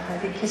each other, how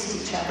they kissed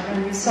each other.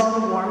 And we saw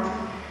the warmth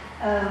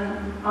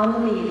on the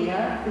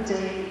media the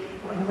day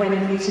when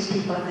he greeted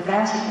people at the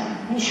Vatican.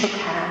 He shook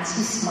hands,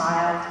 he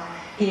smiled,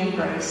 he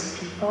embraced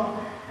people.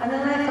 And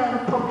then I thought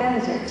of Pope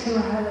Benedict, who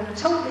had a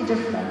totally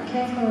different,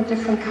 came from a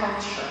different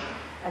culture,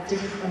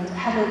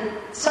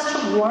 such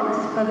a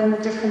warmth, but in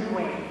a different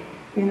way.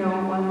 You know,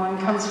 when one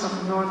comes from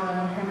the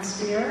Northern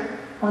Hemisphere,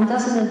 one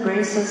doesn't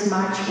embrace as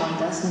much,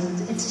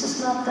 it's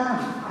just not done.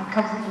 I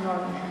come from the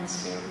Northern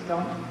Hemisphere, we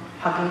don't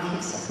hug and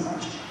kiss as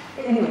much.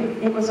 Anyway,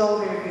 it was all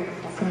very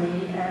beautiful for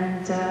me,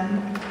 and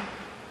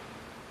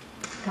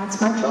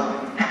that's my joy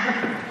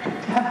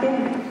to have been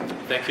here.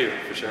 Thank you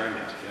for sharing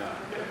it. Yeah,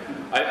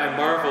 I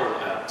marvel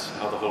at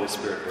how the Holy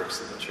Spirit works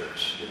in the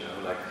church. You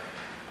know, like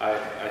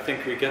I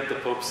think we get the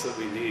popes that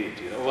we need.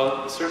 You know,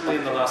 well, certainly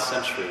in the last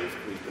century,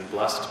 we've been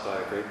blessed by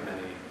a great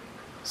many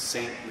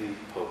saintly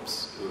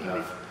popes who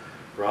have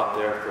brought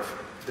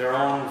their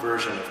own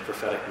version of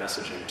prophetic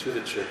messaging to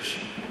the church,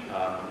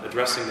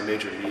 addressing the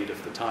major need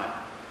of the time.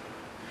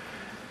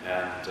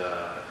 And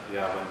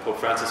when Pope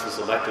Francis was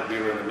elected, we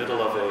were in the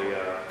middle of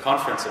a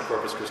conference at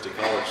Corpus Christi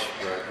College,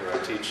 where I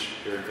teach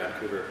here in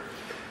Vancouver.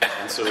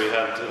 And so we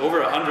had over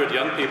 100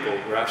 young people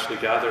who were actually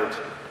gathered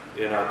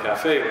in our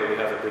cafe, where we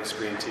have a big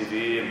screen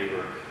TV, and we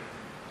were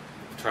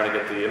trying to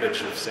get the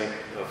image of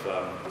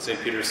St.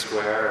 Peter's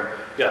Square.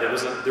 And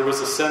there was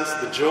a sense,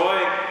 the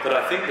joy that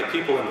I think the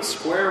people in the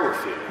square were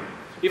feeling,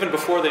 even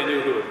before they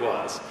knew who it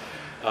was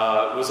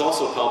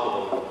also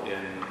palpable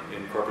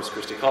in Corpus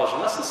Christi College.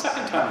 And that's the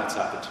second time that's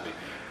happened to me.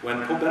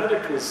 When Pope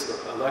Benedict was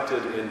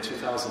elected in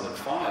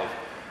 2005,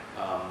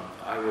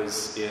 I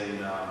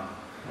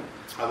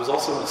was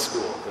also in a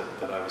school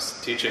that I was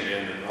teaching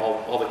in, and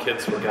all the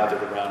kids were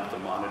gathered around the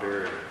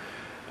monitor, and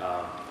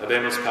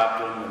Habemus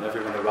Papam, and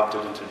everyone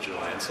erupted into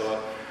joy. And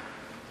so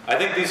I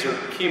think these are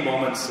key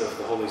moments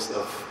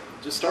of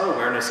just our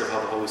awareness of how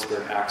the Holy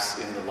Spirit acts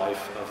in the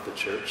life of the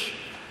church.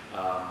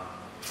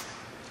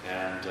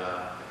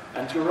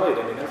 And you're right.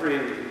 I mean,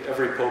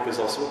 every pope is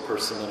also a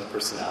person and a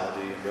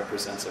personality, and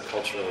represents a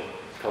cultural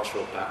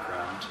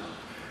background. And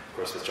of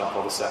course, with John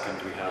Paul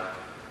II, we had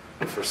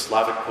the first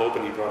Slavic pope,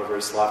 and he brought a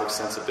very Slavic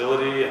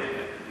sensibility, and he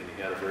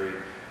had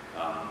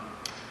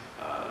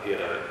he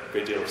had a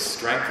great deal of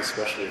strength,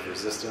 especially of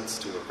resistance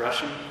to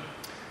oppression.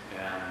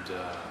 And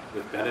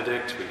with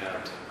Benedict, we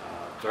had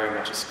very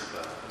much a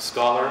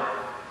scholar,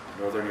 a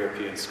Northern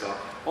European scholar.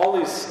 All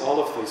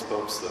of these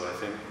popes, though, I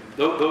think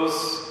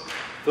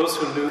those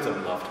who knew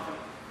them loved them.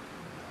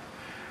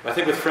 I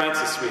think with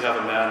Francis, we have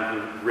a man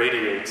who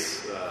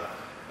radiates a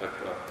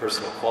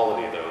personal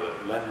quality, though,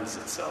 that lends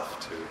itself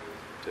to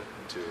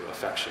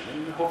affection.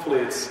 And hopefully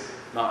it's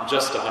not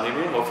just a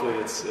honeymoon. Hopefully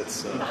it's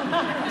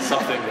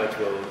something that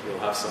will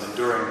have some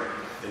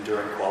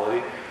enduring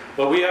quality.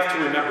 But we have to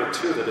remember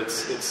too that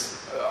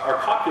it's our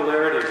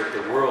popularity with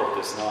the world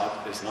is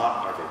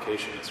not our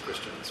vocation as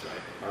Christians,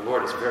 right? Our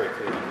Lord is very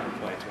clear on that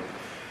point.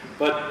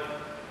 But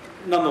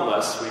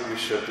nonetheless, we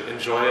should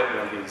enjoy it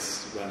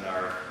when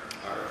our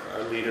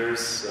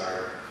leaders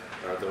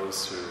are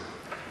those who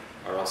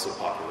are also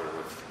popular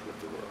with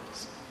the world.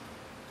 So.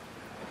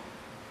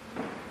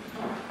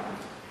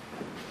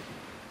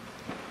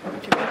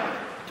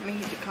 To me,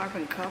 he's a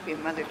carbon copy of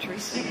Mother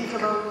Teresa. Speaking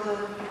about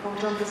Pope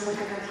John II and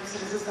his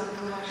resistance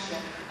to Russia,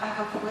 I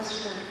have a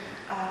question.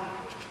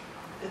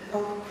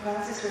 Pope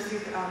Francis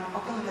received an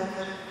open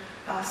letter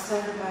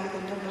sent by the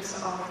members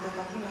of the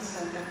Fatima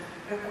Center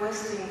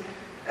requesting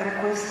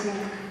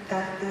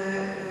that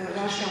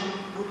Russia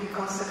would be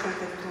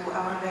consecrated to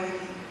Our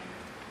Lady.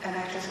 And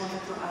I just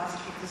wanted to ask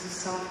if this is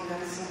something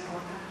that is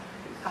important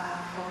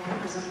for the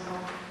present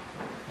Pope.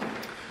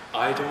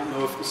 I don't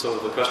know if so.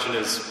 The question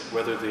is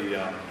whether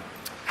the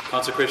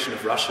consecration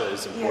of Russia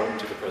is important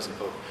to the present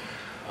Pope.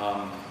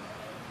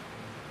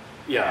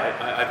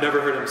 I've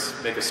never heard him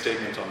make a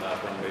statement on that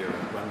one way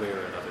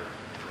or another.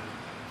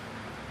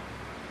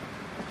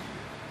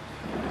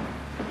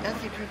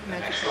 That's the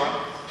Next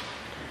one.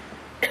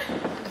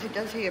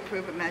 Does he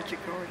approve of magic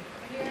art?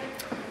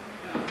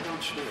 I'm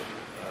not sure if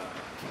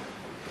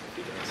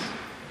he does.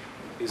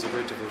 He's a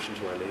great devotion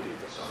to Our Lady.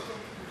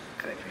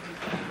 Good for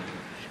him.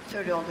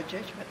 So do all the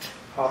Jesuits.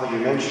 Father,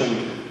 you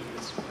mentioned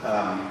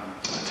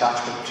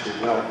attachment to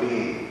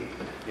well-being.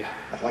 Yeah.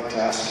 I'd like to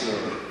ask your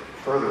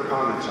further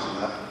comments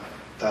on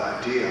that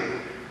idea,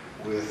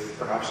 with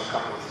perhaps a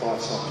couple of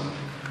thoughts on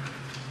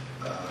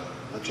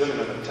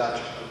legitimate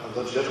attachment,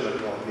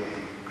 legitimate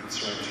well-being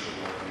concerns for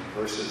well-being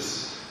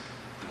versus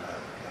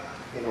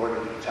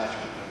inordinate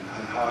attachment,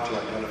 and how to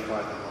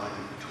identify the line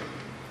between.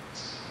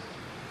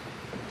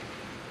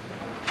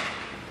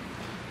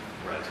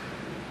 Right.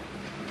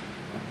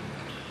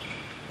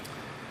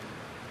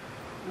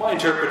 My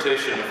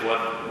interpretation of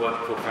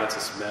what Pope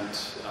Francis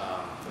meant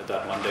at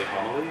that Monday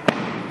homily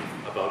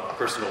about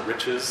personal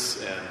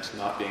riches and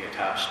not being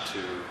attached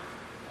to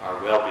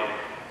our well-being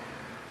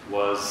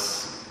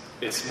was,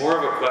 it's more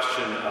of a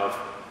question of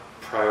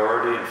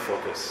priority and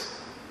focus.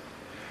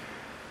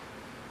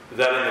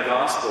 That in the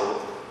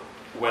gospel,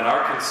 when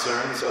our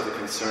concerns are the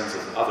concerns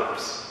of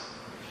others,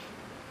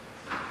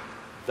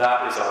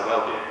 that is our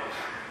well-being.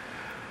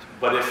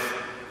 But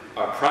if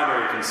our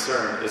primary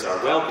concern is our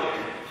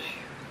well-being,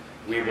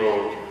 we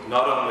will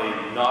not only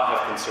not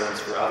have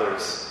concerns for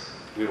others,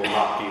 we will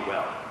not be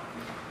well.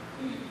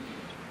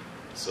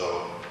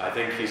 So I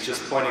think he's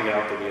just pointing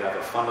out that we have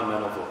a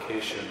fundamental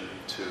vocation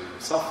to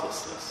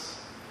selflessness,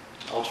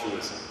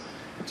 altruism,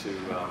 to,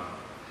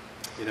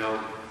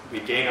 we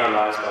gain our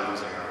lives by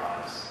losing our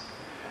lives.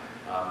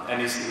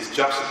 And he's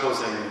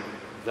juxtaposing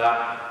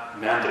that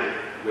mandate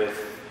with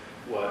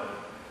what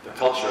the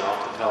culture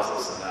often tells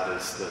us, and that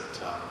is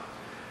that,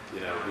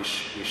 we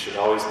should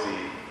always be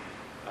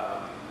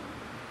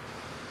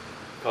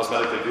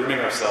cosmetically grooming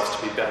ourselves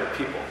to be better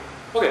people.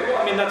 Okay,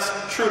 well, I mean, that's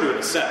true to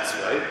a sense,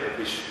 right? That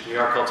we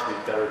are called to be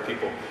better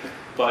people.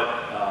 But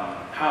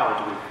how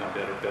do we become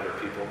better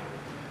people?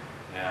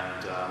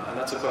 And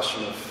that's a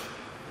question of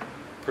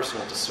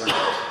personal discernment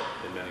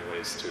in many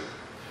ways, too.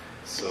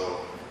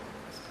 So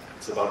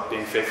it's about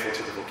being faithful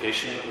to the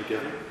vocation that we're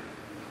given.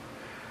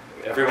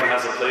 Everyone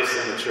has a place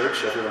in the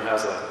church. Everyone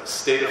has a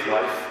state of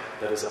life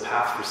that is a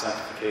path for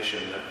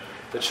sanctification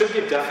that should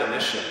give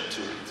definition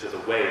to the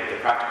way, the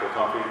practical,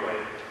 concrete way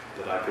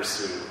that I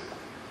pursue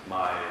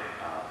my,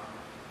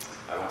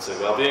 I won't say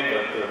well-being,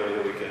 but the way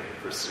that we can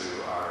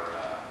pursue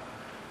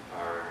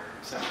our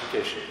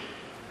sanctification.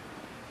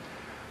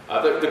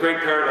 The great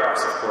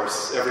paradox, of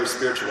course, every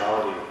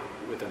spirituality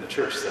within the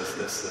church says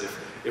this, that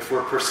if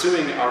we're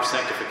pursuing our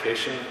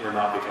sanctification, we're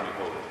not becoming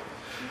holy.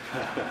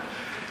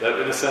 That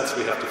in a sense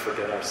we have to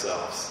forget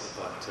ourselves,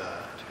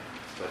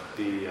 but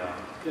be,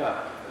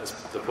 as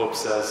the Pope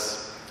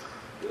says,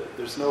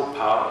 there's no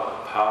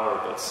power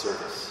but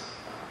service.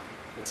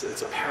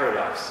 It's a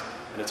paradox,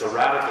 and it's a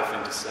radical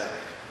thing to say.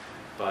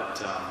 But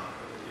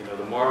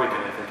the more we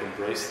can, I think,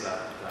 embrace that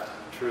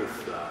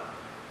truth,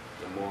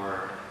 the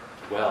more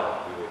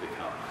well we will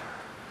become,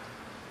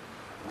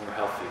 the more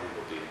healthy we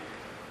will be.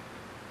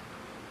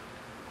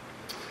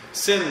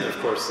 Sin, of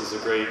course, is a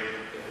great,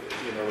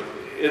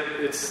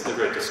 it's the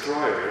great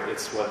destroyer.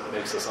 It's what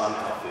makes us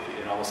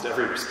unhealthy in almost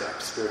every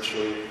respect,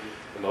 spiritually,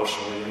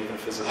 emotionally, and even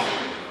physically.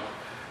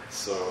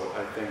 So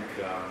I think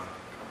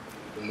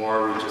the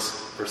more we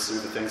just pursue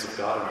the things of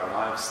God in our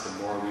lives, the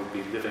more we'll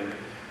be living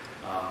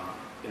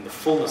in the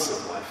fullness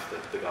of life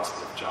that the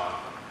Gospel of John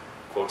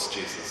quotes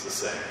Jesus as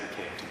saying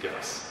he came to give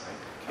us,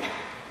 right?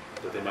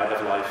 That they might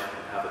have life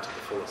and have it to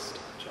the fullest,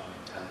 John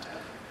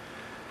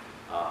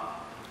 10:10.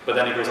 But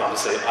then he goes on to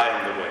say, I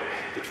am the way,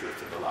 the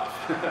truth, and the life.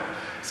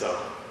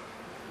 So,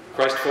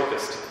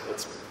 Christ-focused.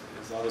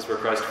 As long as we're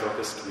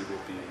Christ-focused, we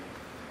will be,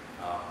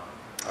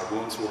 our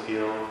wounds will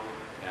heal,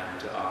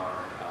 and our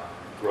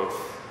growth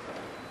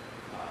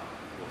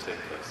will take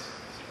place.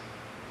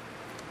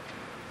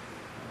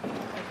 I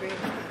agree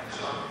with that.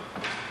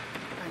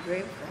 I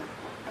agree with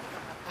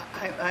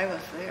that. I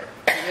was there.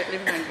 I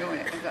lived on going.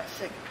 I got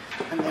sick.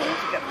 And then as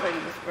I got plenty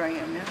with where I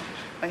am now,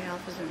 my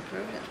health has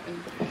improved.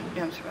 It's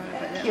been surrounded by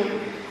that. Thank you.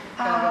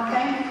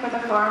 Thank you for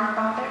the forum,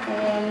 Father.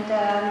 And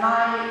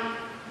my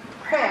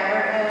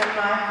prayer and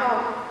my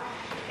hope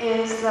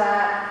is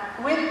that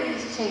with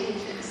these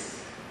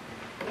changes,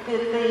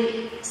 that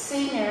the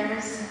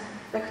seniors,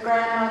 the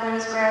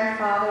grandmothers,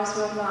 grandfathers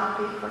will not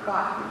be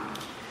forgotten.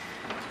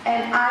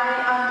 And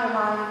I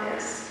underline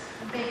this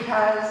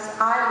because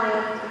I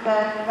lived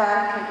at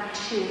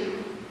Vatican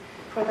II.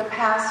 For the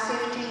past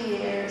 50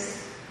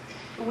 years,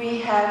 we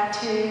had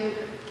to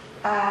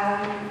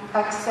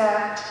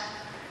accept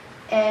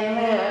and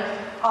live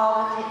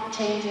all the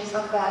changes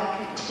of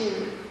Vatican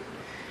II.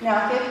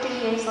 Now, 50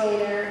 years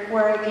later,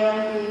 we're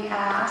again being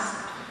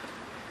asked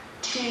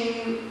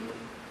to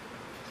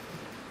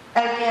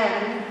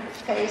again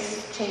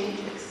face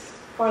changes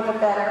for the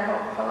better,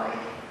 hopefully.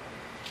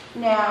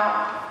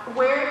 Now,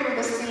 where do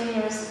the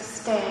seniors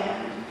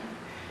stand?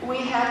 We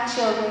have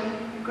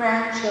children,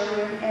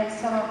 grandchildren, and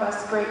some of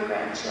us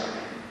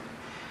great-grandchildren.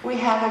 We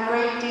have a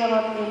great deal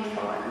of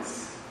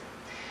influence.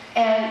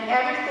 And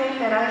everything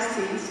that I've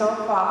seen so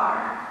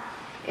far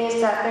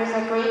is that there's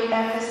a great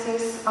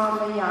emphasis on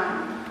the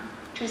young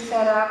to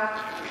set up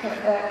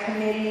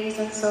committees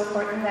and so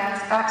forth, and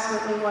that's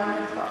absolutely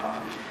wonderful.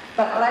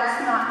 But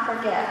let's not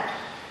forget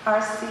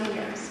our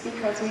seniors,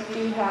 because we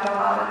do have a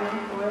lot of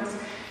influence.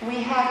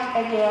 We had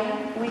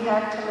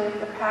to live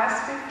the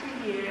past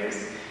 50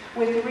 years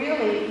with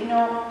really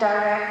no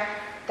direct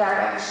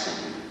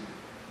direction.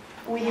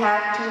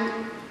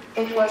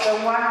 It was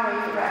a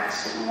one-way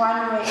direction,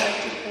 one-way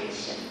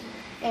education,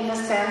 in the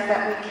sense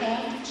that we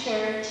came to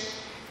church,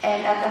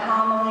 and at the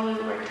homily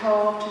we were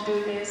told to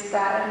do this,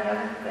 that, and the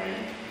other thing,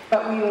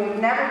 but we were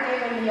never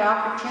given the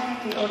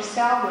opportunity, or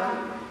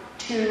seldom,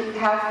 to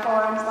have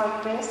forums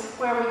like this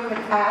where we could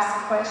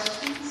ask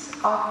questions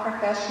of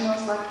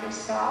professionals like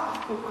yourself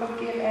who could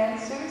give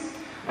answers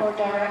or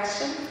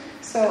direction.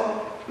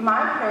 So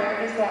my prayer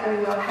is that we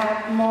will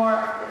have more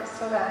of this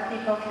so that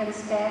people can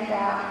stand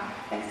out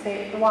and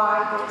say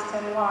why this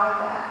and why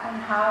that,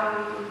 and how do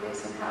we do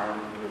this and how do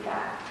we do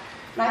that.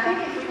 And I think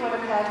if we would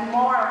have had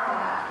more of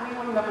that, we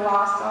wouldn't have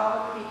lost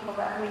all the people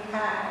that we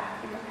had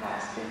in the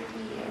past 50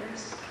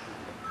 years.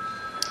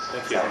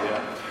 Thank you. So,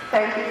 yeah.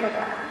 Thank you for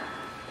that.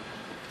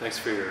 Thanks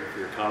for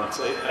your comments.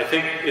 I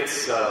think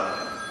it's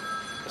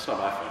that's not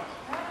my phone.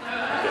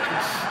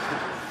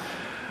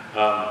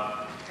 Okay.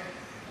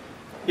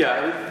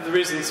 Yeah, the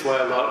reasons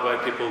why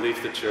people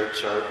leave the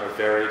church are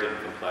varied and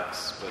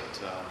complex,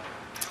 but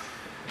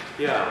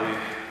yeah,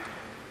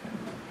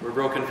 we're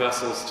broken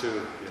vessels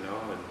too, you know,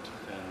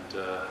 and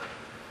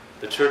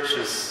the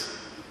church's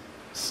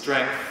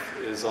strength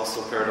is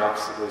also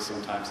paradoxically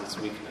sometimes its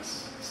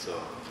weakness. So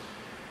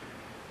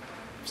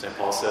St.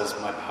 Paul says,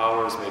 "My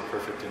power is made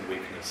perfect in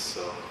weakness."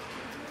 So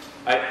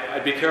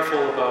I'd be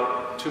careful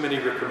about too many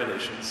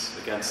recriminations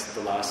against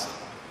the last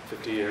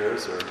 50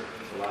 years or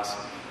the last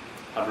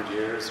 100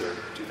 years or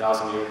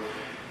 2,000 years.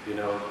 You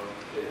know,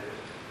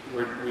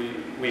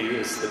 we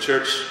as the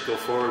church go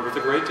forward with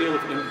a great deal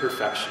of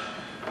imperfection.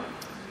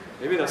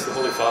 Maybe that's the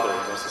Holy Father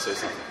who wants to say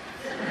something.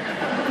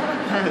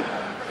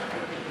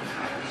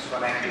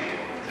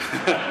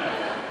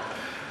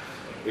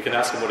 We can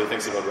ask him what he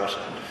thinks about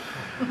Russia.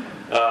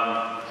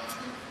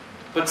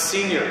 But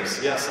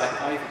seniors, yes,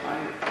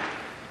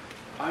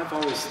 I've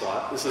always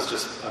thought, this is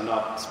just, I'm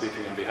not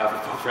speaking on behalf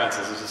of Pope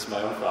Francis, it's just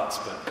my own thoughts,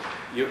 but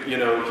you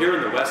know, here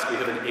in the West we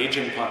have an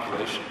aging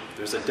population.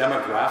 There's a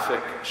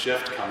demographic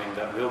shift coming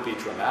that will be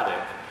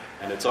dramatic,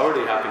 and it's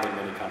already happening in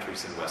many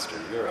countries in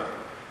Western Europe,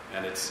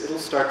 and it'll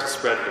start to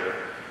spread here.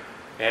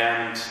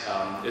 And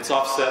it's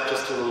offset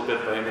just a little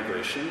bit by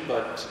immigration,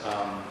 but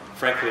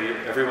frankly,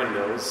 everyone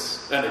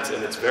knows, and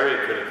it's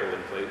very critical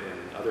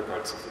in other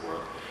parts of the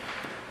world.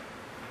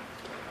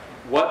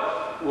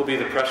 What will be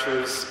the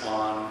pressures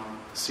on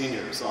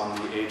seniors, on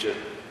the aged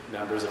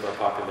members of our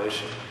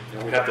population? You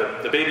know, we have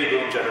the baby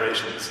boom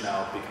generation is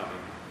now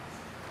becoming,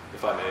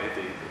 if I may,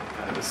 the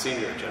kind of the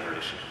senior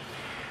generation.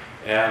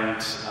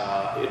 And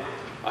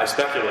I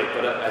speculate,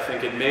 but I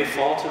think it may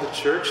fall to the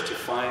church to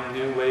find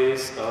new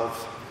ways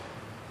of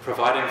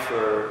providing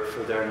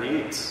for their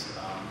needs,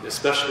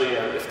 especially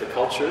if the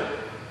culture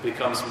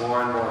becomes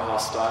more and more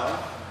hostile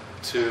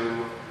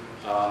to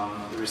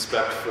the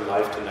respect for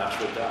life to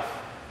natural death.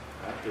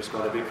 Right? There's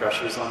going to be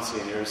pressures on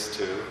seniors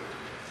too.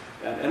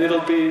 And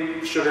it'll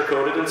be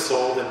sugar-coated and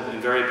sold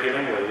in very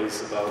appealing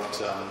ways about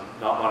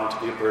not wanting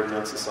to be a burden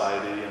on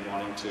society and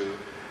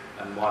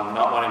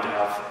not wanting to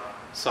have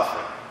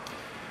suffering.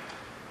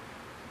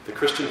 The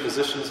Christian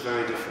position is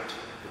very different.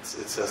 It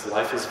says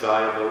life is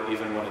valuable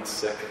even when it's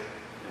sick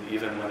and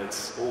even when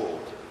it's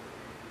old.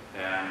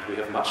 And we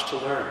have much to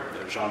learn.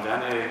 Jean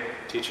Vanier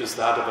teaches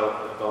that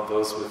about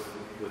those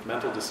with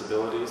mental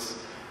disabilities.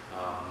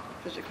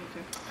 Physically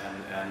too.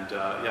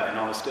 In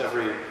almost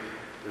every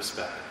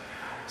respect.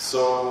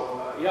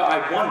 So,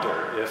 I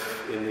wonder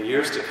if in the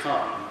years to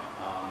come,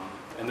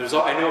 and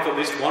I know of at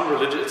least one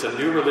it's a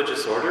new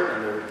religious order,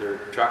 and they're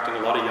attracting a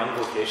lot of young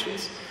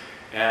vocations,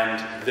 and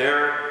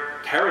their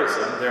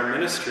charism, their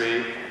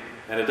ministry,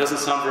 and it doesn't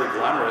sound very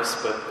glamorous,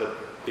 but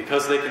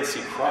because they can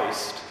see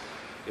Christ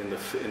in the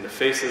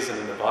faces and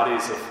in the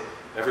bodies of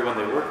everyone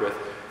they work with,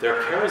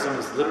 their charism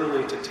is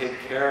literally to take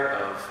care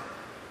of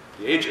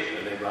the aged,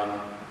 and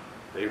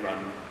they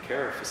run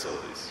care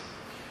facilities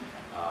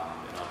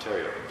in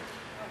Ontario.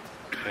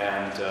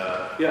 And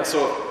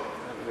so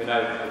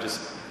I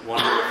just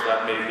wonder if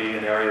that may be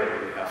an area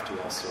where we have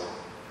to also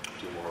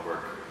do more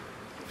work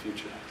in the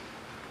future.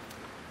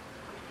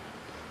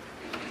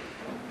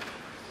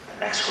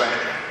 Next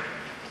question.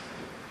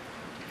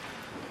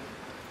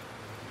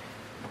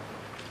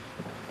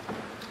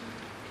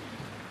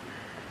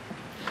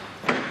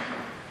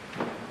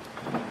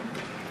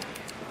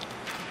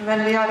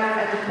 When we are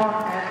at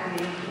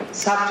the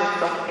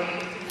subject of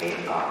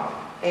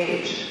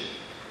age,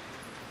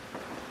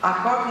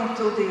 according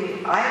to the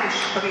Irish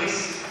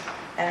priest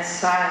and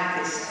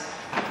scientist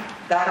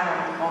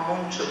Darmon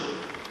O'Munchu,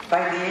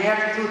 by the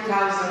year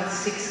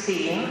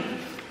 2016,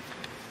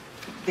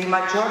 the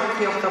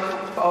majority of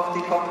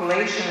the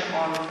population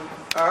on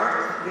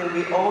Earth will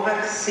be over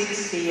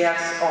 60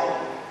 years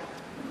old.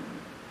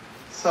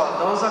 So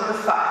those are the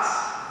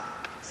facts.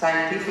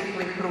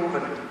 scientifically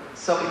proven.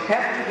 So we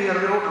have to be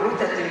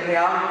rooted in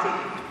reality.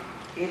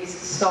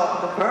 So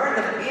the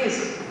burden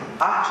is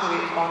actually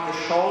on the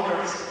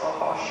shoulders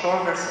of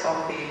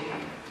the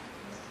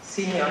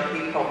senior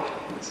people.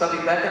 So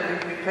we better be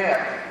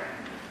prepared.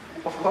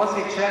 Of course,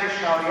 we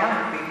cherish our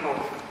young people,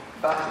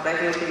 but they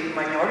will be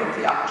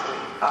minority actually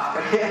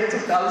after year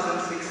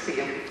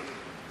 2016.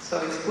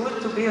 So it's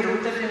good to be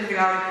rooted in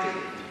reality.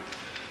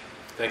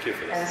 Thank you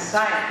for that. And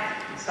sign it.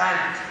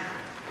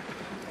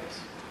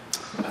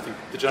 I think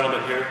the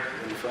gentleman here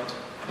in the front.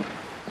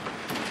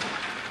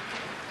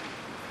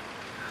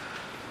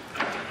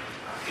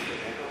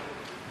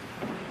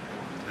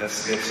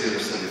 Let's get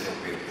serious a little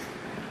bit.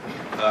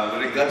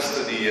 With regards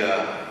to the,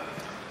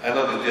 I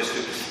know the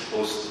district is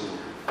supposed to,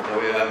 the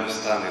way I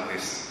understand it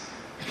is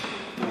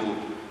to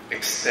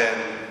extend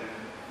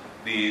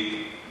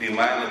the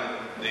mind of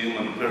the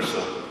human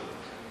person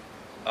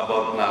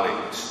about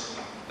knowledge.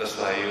 That's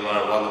why you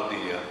are one of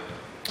the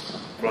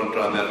front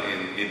runner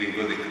in giving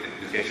good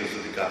education to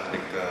the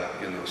Catholic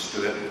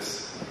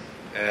students.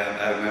 And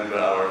I remember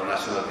our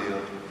national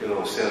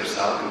hero, Sir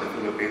Rizal in the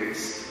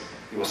Philippines.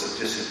 He was a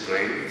Jesuit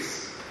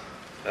prince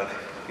that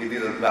he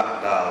didn't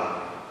back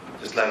down,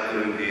 just like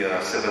during the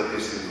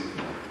 70s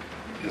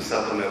in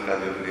South America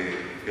during the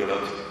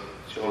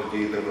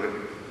theology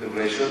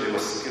liberation. He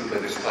was killed by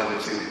the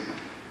Spaniards in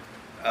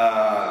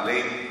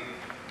late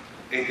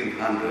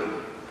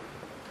 1800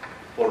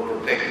 for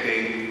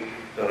protecting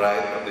the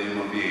right of the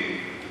human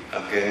being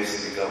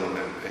against the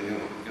government. And you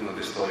know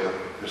the story of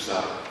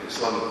Rizal. He's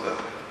one of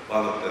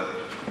the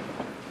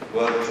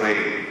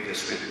well-trained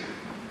Jesuit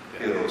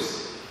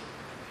heroes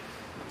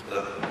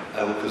that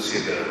I would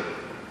consider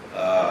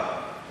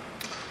a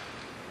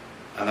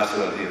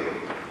national hero,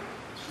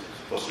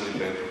 supposedly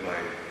invented by,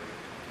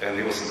 and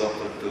he was a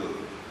doctor too.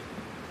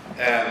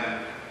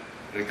 And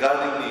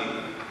regarding the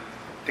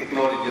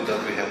technology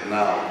that we have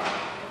now,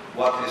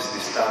 what is the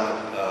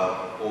standard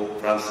of Pope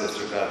Francis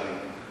regarding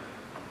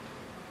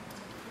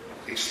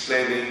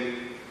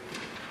explaining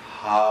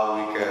how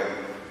we can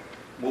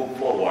move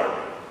forward?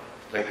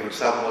 Like, for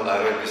example,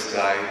 I read this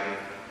guy,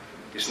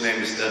 his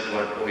name is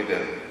Edward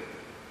Oiden.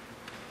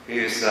 He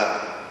is a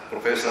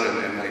professor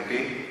in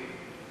MIT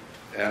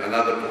and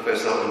another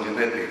professor on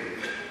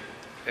genetics,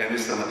 and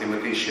he's a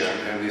mathematician,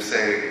 and he's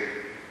saying,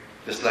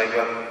 just like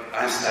what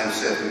Einstein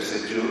said,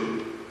 he's a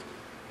Jew,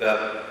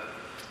 that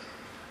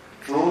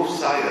true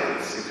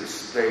science is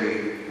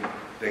explaining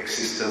the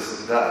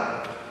existence of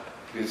God,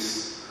 which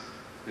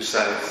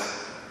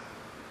besides,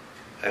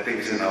 I think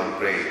it's in our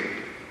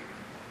brain,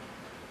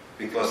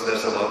 because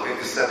there's about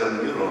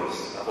 87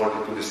 neurons,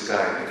 according to this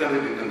guy. You can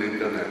read it on the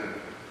internet.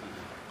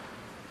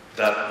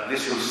 That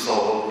this will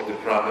solve the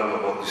problem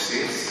about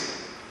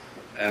disease,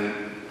 and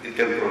it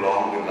can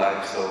prolong the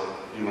lives of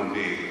human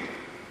beings.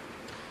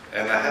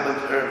 And I haven't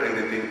heard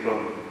anything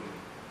from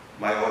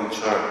my own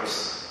church.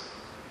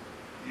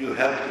 You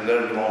have to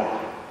learn more,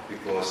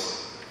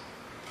 because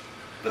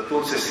the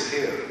tools is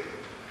here.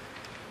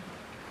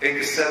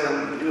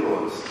 87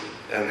 neurons,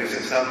 and this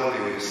example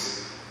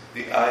is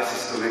the eyes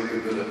is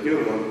connected to the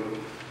neuron,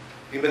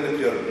 even if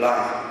you're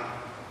blind,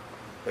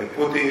 by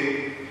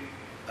putting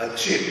a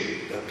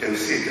chip that can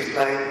see, just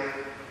like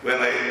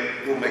when I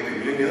do my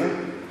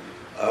communion,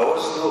 I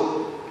always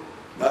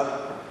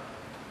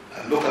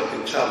look at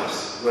the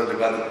chalice where the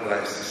blood of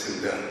Christ is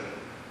in there.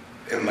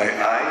 And my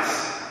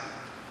eyes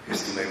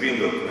is to my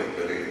window to my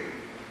brain.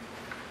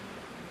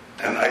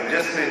 And I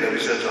just made the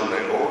research on my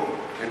own.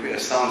 Maybe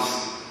it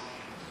sounds,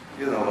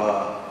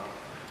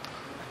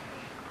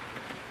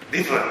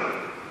 different.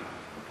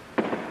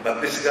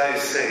 But this guy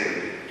is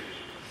saying,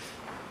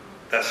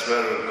 that's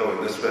where we're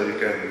going. That's where you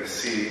can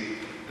see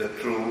the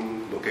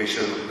true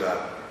location of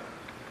God.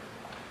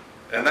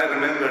 And I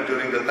remember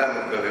during the time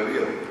of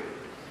Galileo,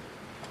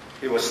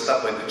 he was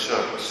stopped by the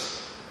church.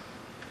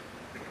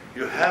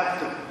 You have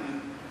to,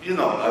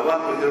 I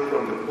want to hear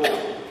from the Pope.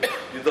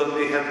 You don't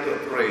have to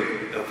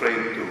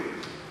afraid to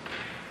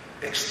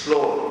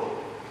explore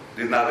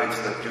the knowledge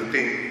that you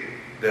think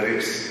there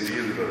is in the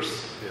universe.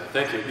 Yeah,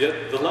 thank you. Yeah,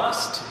 the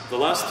last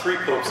three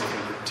popes have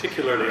been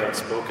particularly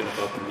outspoken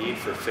about the need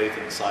for faith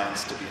and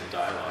science to be in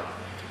dialogue.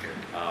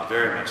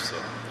 Very much so.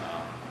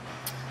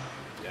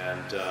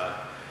 And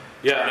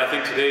I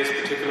think today is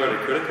particularly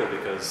critical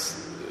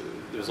because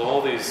there's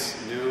all these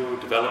new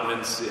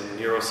developments in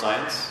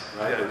neuroscience,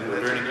 right?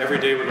 Yeah, every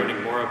day we're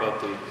learning more about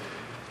the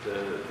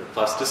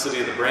plasticity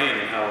of the brain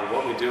and how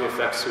what we do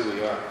affects who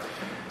we are.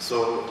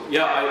 So,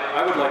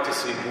 I would like to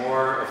see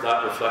more of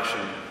that reflection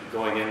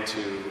going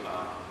into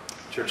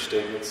church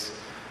statements,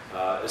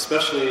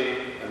 especially,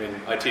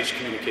 I teach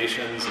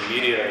communications and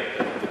media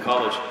at the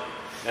college,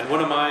 and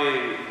one of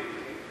my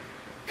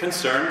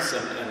concerns,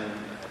 and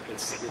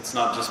it's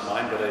not just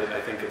mine, but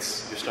I think you're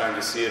starting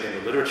to see it in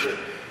the literature,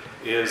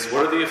 is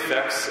what are the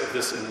effects of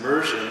this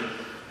immersion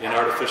in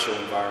artificial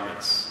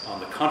environments on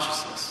the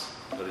consciousness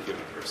of the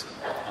human person,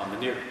 on the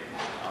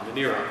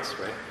neurons,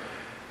 right?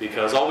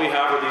 Because all we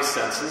have are these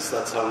senses,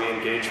 that's how we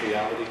engage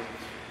reality,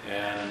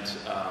 and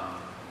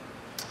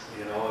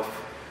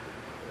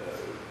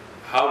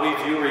how we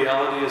view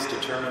reality is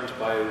determined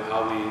by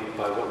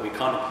what we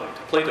contemplate.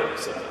 Plato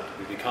said that.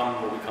 We become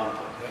what we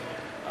contemplate.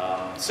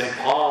 St.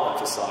 Paul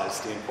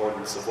emphasized the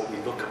importance of what we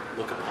look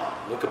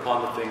upon. Look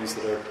upon the things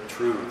that are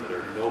true, that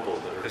are noble,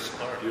 that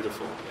are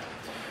beautiful. Yeah.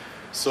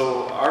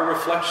 So our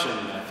reflection,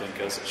 I think,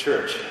 as a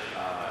church,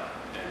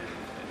 and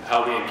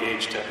how we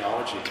engage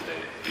technology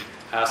today,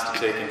 has to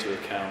take into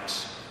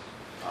account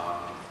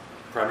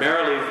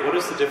primarily what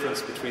is the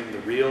difference between the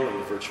real and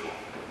the virtual.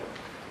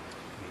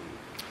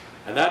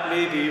 And that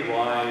may be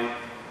why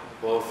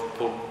both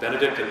Pope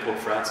Benedict and Pope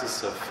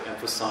Francis have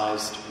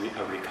emphasized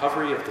a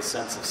recovery of the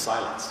sense of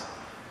silence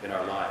in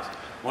our lives.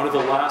 One of the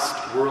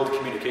last World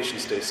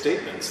Communications Day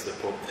statements that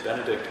Pope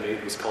Benedict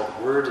made was called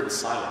Word and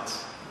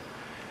Silence,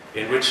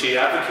 in which he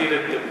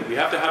advocated that we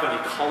have to have an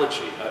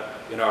ecology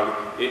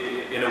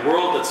in a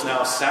world that's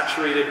now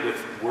saturated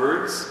with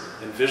words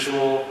and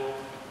digital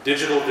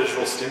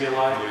visual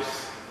stimuli.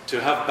 To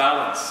have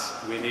balance,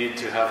 we need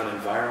to have an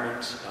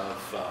environment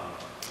of,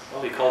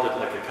 well, he called it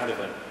like a kind of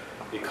an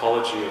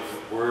ecology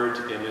of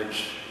word,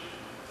 image,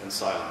 and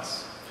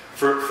silence.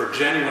 For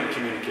genuine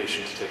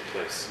communication to take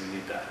place, you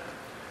need that.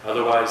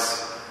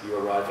 Otherwise, you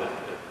arrive at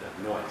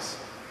noise,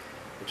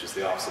 which is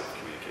the opposite of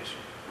communication.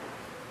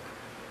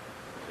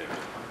 Okay.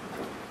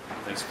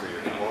 Thanks for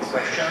your more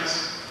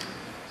questions.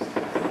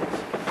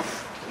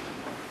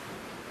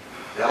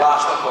 The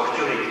last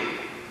opportunity.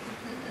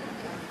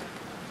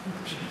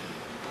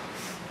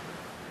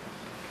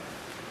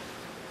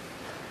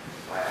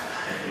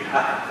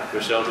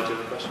 Michelle, did you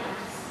have a question?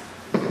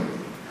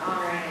 All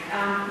right.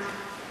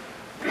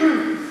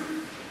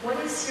 What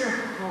is your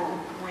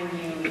hope when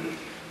you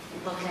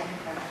look at the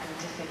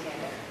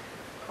pontificate of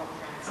Pope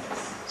Francis?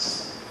 Just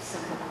a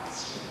simple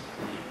question.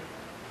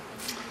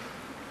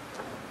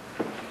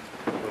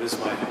 What is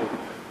my hope?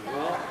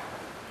 Well,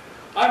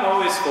 I'm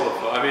always full of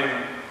hope. I mean,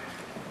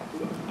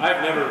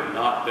 I've never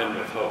not been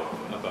with hope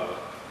about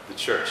the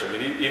church. I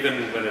mean,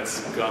 even when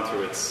it's gone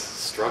through its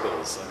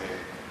struggles. I mean,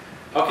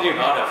 how can you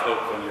not have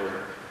hope when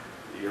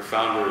your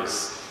founder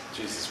is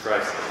Jesus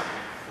Christ?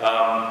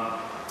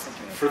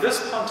 For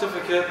this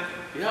pontificate,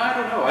 yeah, I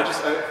don't know.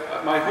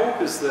 My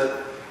hope is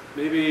that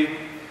maybe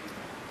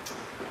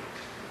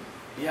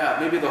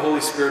the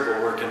Holy Spirit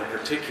will work in a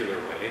particular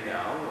way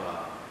now,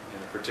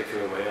 in a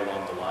particular way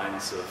along the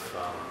lines of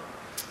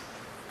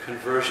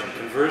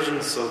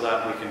conversion so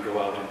that we can go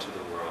out into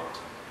the world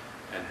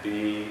and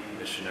be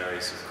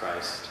missionaries of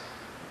Christ,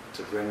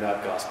 to bring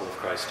that gospel of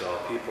Christ to all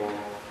people,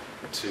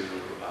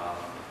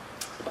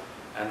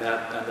 and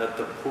that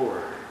the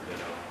poor,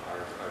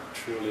 are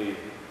truly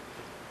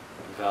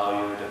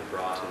valued and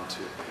brought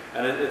into.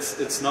 And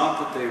it's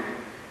not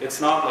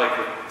like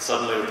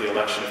suddenly with the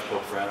election of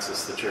Pope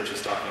Francis, the church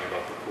is talking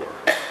about the poor,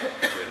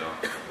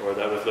 or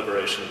that with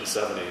liberation in the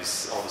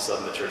 70s, all of a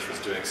sudden the church was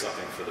doing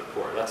something for the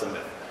poor. That's a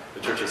myth.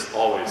 The church has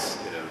always,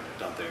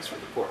 done things for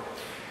the poor.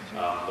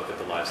 Look at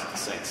the lives of the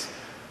saints.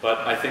 But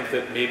I think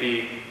that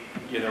maybe,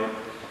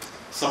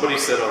 somebody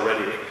said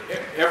already,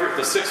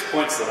 the 6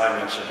 points that I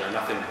mentioned are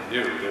nothing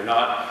new. They're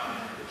not,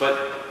 but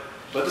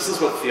this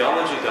is what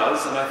theology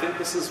does, and I think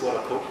this is what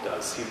a pope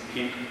does.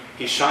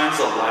 He shines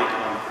a light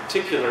on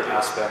particular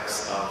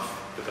aspects of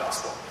the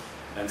gospel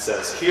and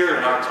says, here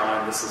in our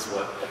time, this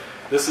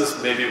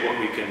is maybe what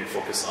we can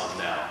focus on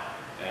now.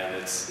 And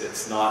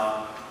it's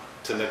not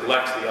to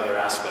neglect the other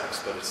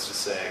aspects, but it's to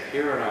say,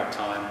 here in our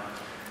time,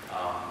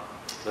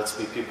 let's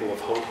be people of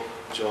hope,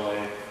 joy,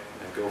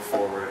 and go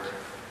forward.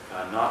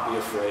 Not be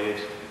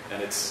afraid,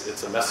 and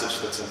it's a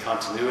message that's in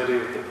continuity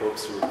with the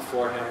popes who were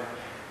before him.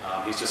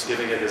 He's just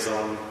giving it his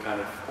own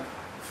kind of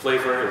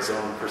flavor, his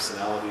own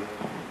personality,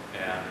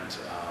 and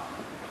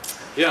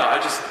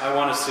I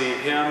want to see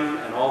him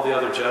and all the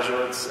other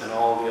Jesuits and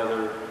all the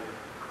other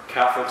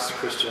Catholics,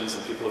 Christians,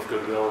 and people of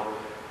goodwill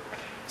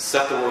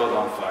set the world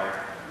on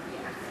fire.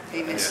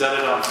 Amen. And set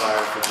it on fire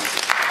for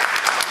Jesus.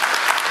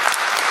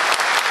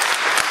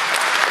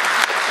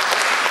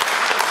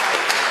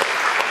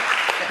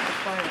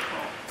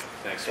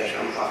 Thanks,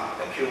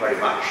 Thank you very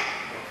much.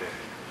 Okay.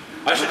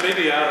 I should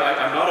maybe add,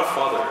 I'm not a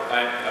father.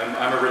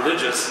 I'm a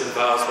religious in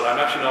vows, but I'm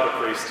actually not a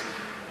priest.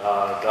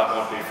 That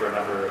won't be for a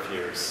number of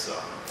years, so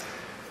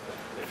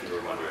if you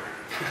were wondering.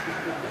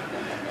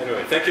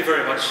 Anyway, thank you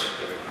very much,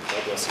 everyone.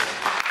 God bless you.